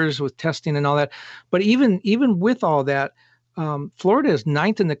numbers, with testing and all that. But even with all that, Florida is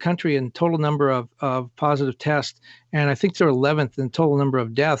 9th in the country in total number of positive tests, and I think they're 11th in total number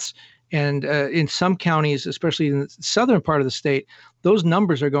of deaths. And in some counties, especially in the southern part of the state, those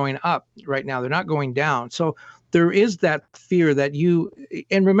numbers are going up right now. They're not going down. So there is that fear that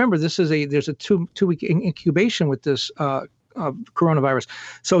and remember, there's a two-week incubation with this coronavirus.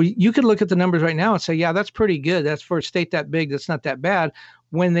 So you could look at the numbers right now and say, yeah, that's pretty good. That's for a state that big. That's not that bad.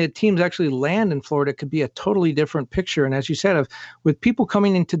 When the teams actually land in Florida, it could be a totally different picture. And as you said, with people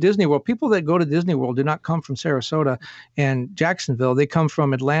coming into Disney World, people that go to Disney World do not come from Sarasota and Jacksonville. They come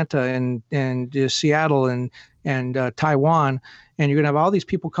from Atlanta and Seattle and Taiwan. And you're going to have all these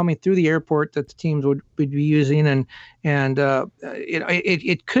people coming through the airport that the teams would be using. And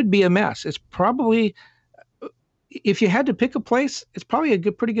it could be a mess. It's probably, if you had to pick a place, it's probably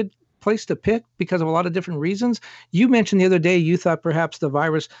pretty good place to pick because of a lot of different reasons. You mentioned the other day you thought perhaps the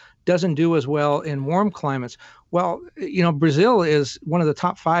virus doesn't do as well in warm climates. Well, Brazil is one of the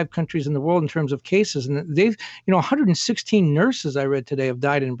top 5 countries in the world in terms of cases, and they've 116 nurses I read today have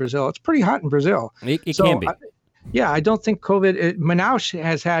died in Brazil. It's pretty hot in Brazil. It can be. I don't think COVID. Manaus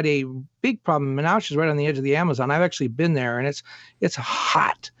has had a big problem. Manaus is right on the edge of the Amazon. I've actually been there, and it's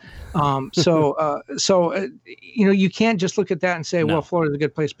hot. You can't just look at that and say, well, Florida's a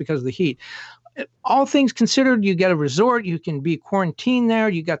good place because of the heat. All things considered, you get a resort, you can be quarantined there,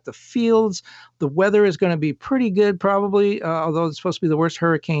 you got the fields, the weather is going to be pretty good probably, although it's supposed to be the worst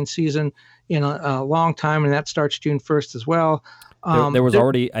hurricane season in a long time, and that starts June 1st as well. There was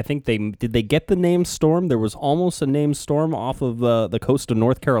already, I think did they get the named storm? There was almost a named storm off of the coast of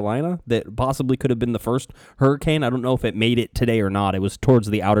North Carolina that possibly could have been the first hurricane. I don't know if it made it today or not. It was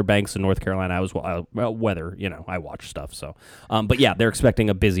towards the Outer Banks of North Carolina. I was weather, I watch stuff. So, but yeah, they're expecting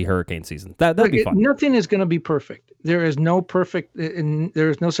a busy hurricane season. That'd be fun. Nothing is going to be perfect. There is no there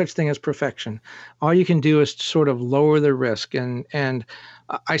is no such thing as perfection. All you can do is sort of lower the risk. And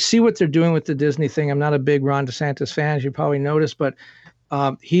I see what they're doing with the Disney thing. I'm not a big Ron DeSantis fan, as you probably noticed, but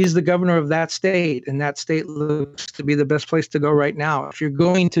he's the governor of that state, and that state looks to be the best place to go right now. If you're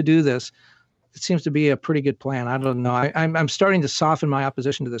going to do this, it seems to be a pretty good plan. I don't know. I'm starting to soften my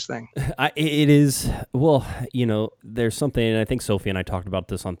opposition to this thing. It is, well, there's something, and I think Sophie and I talked about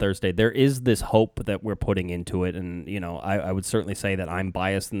this on Thursday. There is this hope that we're putting into it, and, I would certainly say that I'm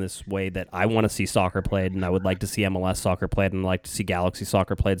biased in this way, that I want to see soccer played, and I would like to see MLS soccer played, and I'd like to see Galaxy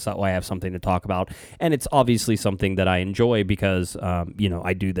soccer played, so that way I have something to talk about. And it's obviously something that I enjoy because,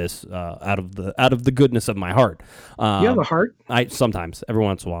 I do this out of the goodness of my heart. You have a heart? Sometimes, every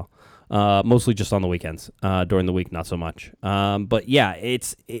once in a while. Mostly just on the weekends. During the week, not so much. But yeah,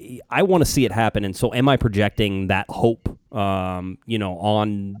 I want to see it happen. And so am I projecting that hope,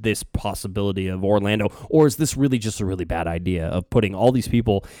 on this possibility of Orlando? Or is this really just a really bad idea of putting all these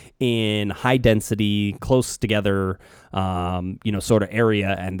people in high density, close together, sort of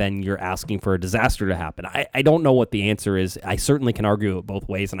area, and then you're asking for a disaster to happen? I don't know what the answer is. I certainly can argue it both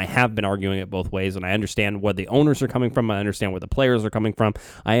ways, and I have been arguing it both ways, and I understand where the owners are coming from. I understand where the players are coming from.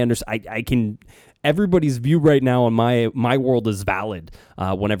 I can. Everybody's view right now in my world is valid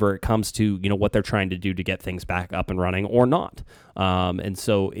whenever it comes to what they're trying to do to get things back up and running or not. And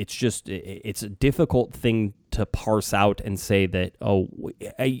so it's a difficult thing to parse out and say that,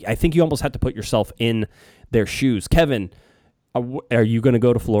 I think you almost have to put yourself in their shoes. Kevin, are you going to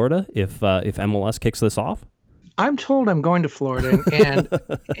go to Florida if MLS kicks this off? I'm told I'm going to Florida,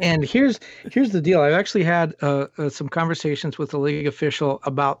 and here's the deal. I've actually had some conversations with the league official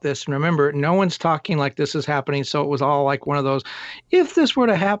about this. And remember, no one's talking like this is happening, so it was all like one of those, if this were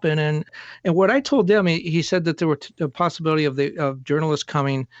to happen. And what I told them, he said that there were a possibility of journalists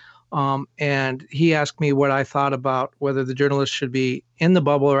coming, and he asked me what I thought about whether the journalists should be in the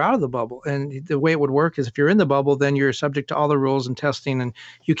bubble or out of the bubble. And the way it would work is if you're in the bubble, then you're subject to all the rules and testing, and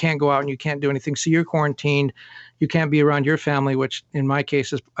you can't go out and you can't do anything. So you're quarantined. You can't be around your family, which in my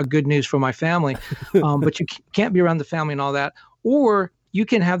case is a good news for my family. But you can't be around the family and all that. Or you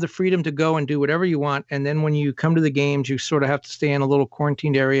can have the freedom to go and do whatever you want. And then when you come to the games, you sort of have to stay in a little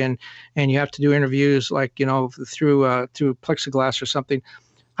quarantined area, and you have to do interviews through plexiglass or something.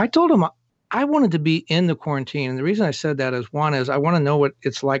 I told him I wanted to be in the quarantine. And the reason I said that is, one is I want to know what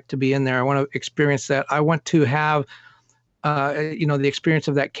it's like to be in there. I want to experience that. I want to have, the experience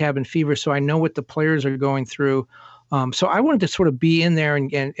of that cabin fever. So I know what the players are going through. So I wanted to sort of be in there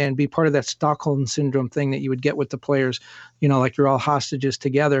and be part of that Stockholm syndrome thing that you would get with the players, like you're all hostages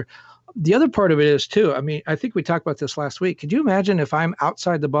together. The other part of it is too, I think we talked about this last week. Could you imagine if I'm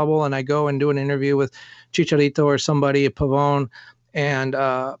outside the bubble and I go and do an interview with Chicharito or somebody, Pavone, and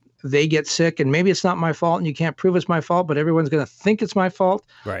they get sick, and maybe it's not my fault and you can't prove it's my fault, but everyone's going to think it's my fault.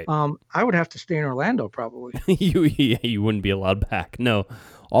 Right. I would have to stay in Orlando probably. You wouldn't be allowed back. No,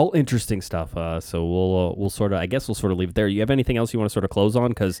 all interesting stuff. So we'll sort of leave it there. You have anything else you want to sort of close on?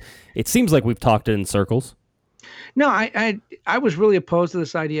 Because it seems like we've talked in circles. No, I was really opposed to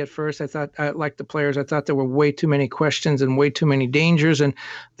this idea at first. I thought, like the players, I thought there were way too many questions and way too many dangers. And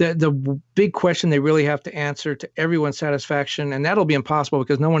the big question they really have to answer to everyone's satisfaction, and that'll be impossible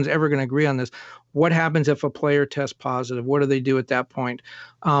because no one's ever going to agree on this. What happens if a player tests positive? What do they do at that point?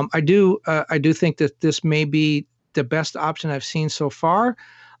 I do think that this may be the best option I've seen so far.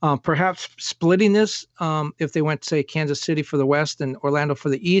 Perhaps splitting this, if they went, say, Kansas City for the West and Orlando for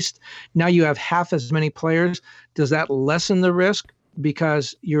the East, now you have half as many players. Does that lessen the risk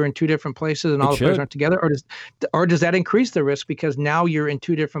because you're in two different places and all the players aren't together? Or does that increase the risk because now you're in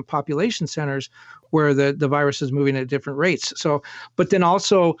two different population centers where the virus is moving at different rates? So, but then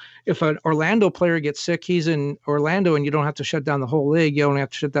also, if an Orlando player gets sick, he's in Orlando and you don't have to shut down the whole league. You only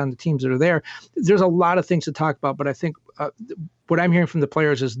have to shut down the teams that are there. There's a lot of things to talk about, but I think what I'm hearing from the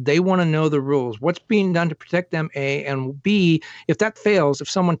players is they want to know the rules. What's being done to protect them, A, and B, if that fails, if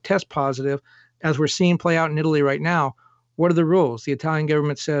someone tests positive, as we're seeing play out in Italy right now, what are the rules? The Italian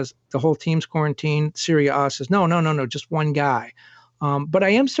government says the whole team's quarantined. Serie A says, no, just one guy. But I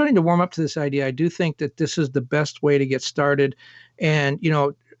am starting to warm up to this idea. I do think that this is the best way to get started. And,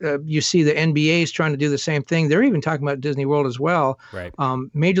 you see the NBA is trying to do the same thing. They're even talking about Disney World as well. Right.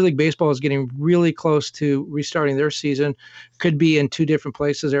 Major League Baseball is getting really close to restarting their season. Could be in two different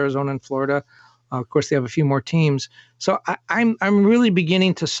places, Arizona and Florida. Of course, they have a few more teams. So I'm really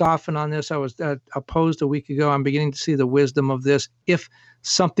beginning to soften on this. I was opposed a week ago. I'm beginning to see the wisdom of this if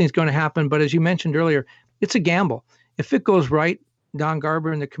something's going to happen. But as you mentioned earlier, it's a gamble. If it goes right, Don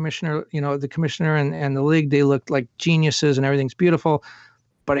Garber and the commissioner and the league, they look like geniuses and everything's beautiful.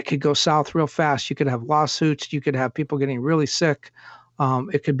 But it could go south real fast. You could have lawsuits. You could have people getting really sick.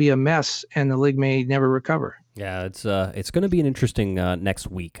 It could be a mess, and the league may never recover. Yeah, it's going to be an interesting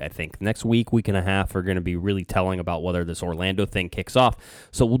next week, I think. Next week and a half are going to be really telling about whether this Orlando thing kicks off.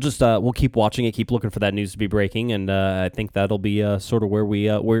 So we'll just we'll keep watching it, keep looking for that news to be breaking, and I think that'll be sort of where we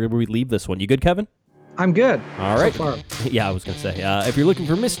leave this one. You good, Kevin? I'm good. All right. So far. Yeah, I was going to say, if you're looking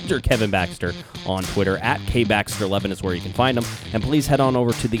for Mr. Kevin Baxter on Twitter, at KBaxter11 is where you can find him. And please head on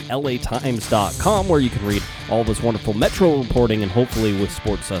over to the LATimes.com where you can read all this wonderful Metro reporting, and hopefully with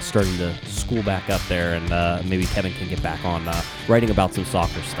sports starting to school back up there, and maybe Kevin can get back on writing about some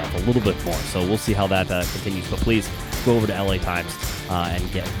soccer stuff a little bit more. So we'll see how that continues. But please go over to LA Times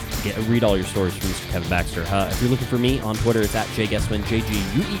and read all your stories from Mr. Kevin Baxter. If you're looking for me on Twitter, it's at JGuessman,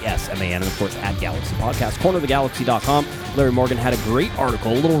 JGUESMAN, and of course at Galaxy Podcast, cornerofthegalaxy.com. Larry Morgan had a great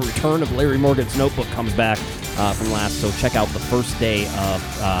article. A little return of Larry Morgan's notebook comes back from last, so check out the first day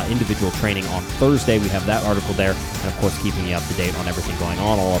of individual training on Thursday. We have that article there, and of course keeping you up to date on everything going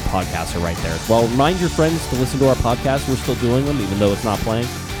on. All our podcasts are right there as well. Remind your friends to listen to our podcast. We're still doing them, even though it's not playing.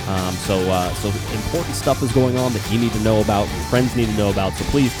 So important stuff is going on that you need to know about, your friends need to know about. So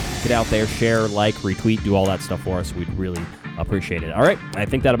please get out there, share, like, retweet, do all that stuff for us. We'd really appreciate it. All right, I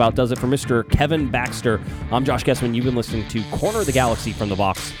think that about does it for Mr. Kevin Baxter. I'm Josh Guessman. You've been listening to Corner of the Galaxy from the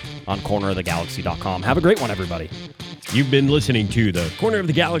Box on cornerofthegalaxy.com. Have a great one, everybody. You've been listening to the Corner of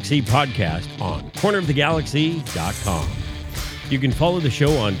the Galaxy podcast on cornerofthegalaxy.com. You can follow the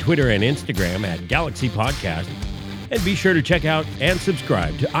show on Twitter and Instagram at Galaxy Podcast. And be sure to check out and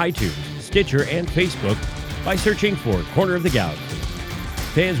subscribe to iTunes, Stitcher, and Facebook by searching for Corner of the Galaxy.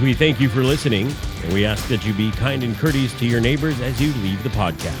 Fans, we thank you for listening, and we ask that you be kind and courteous to your neighbors as you leave the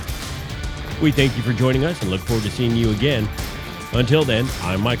podcast. We thank you for joining us and look forward to seeing you again. Until then,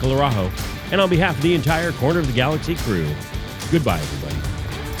 I'm Michael Araujo, and on behalf of the entire Corner of the Galaxy crew, goodbye, everybody.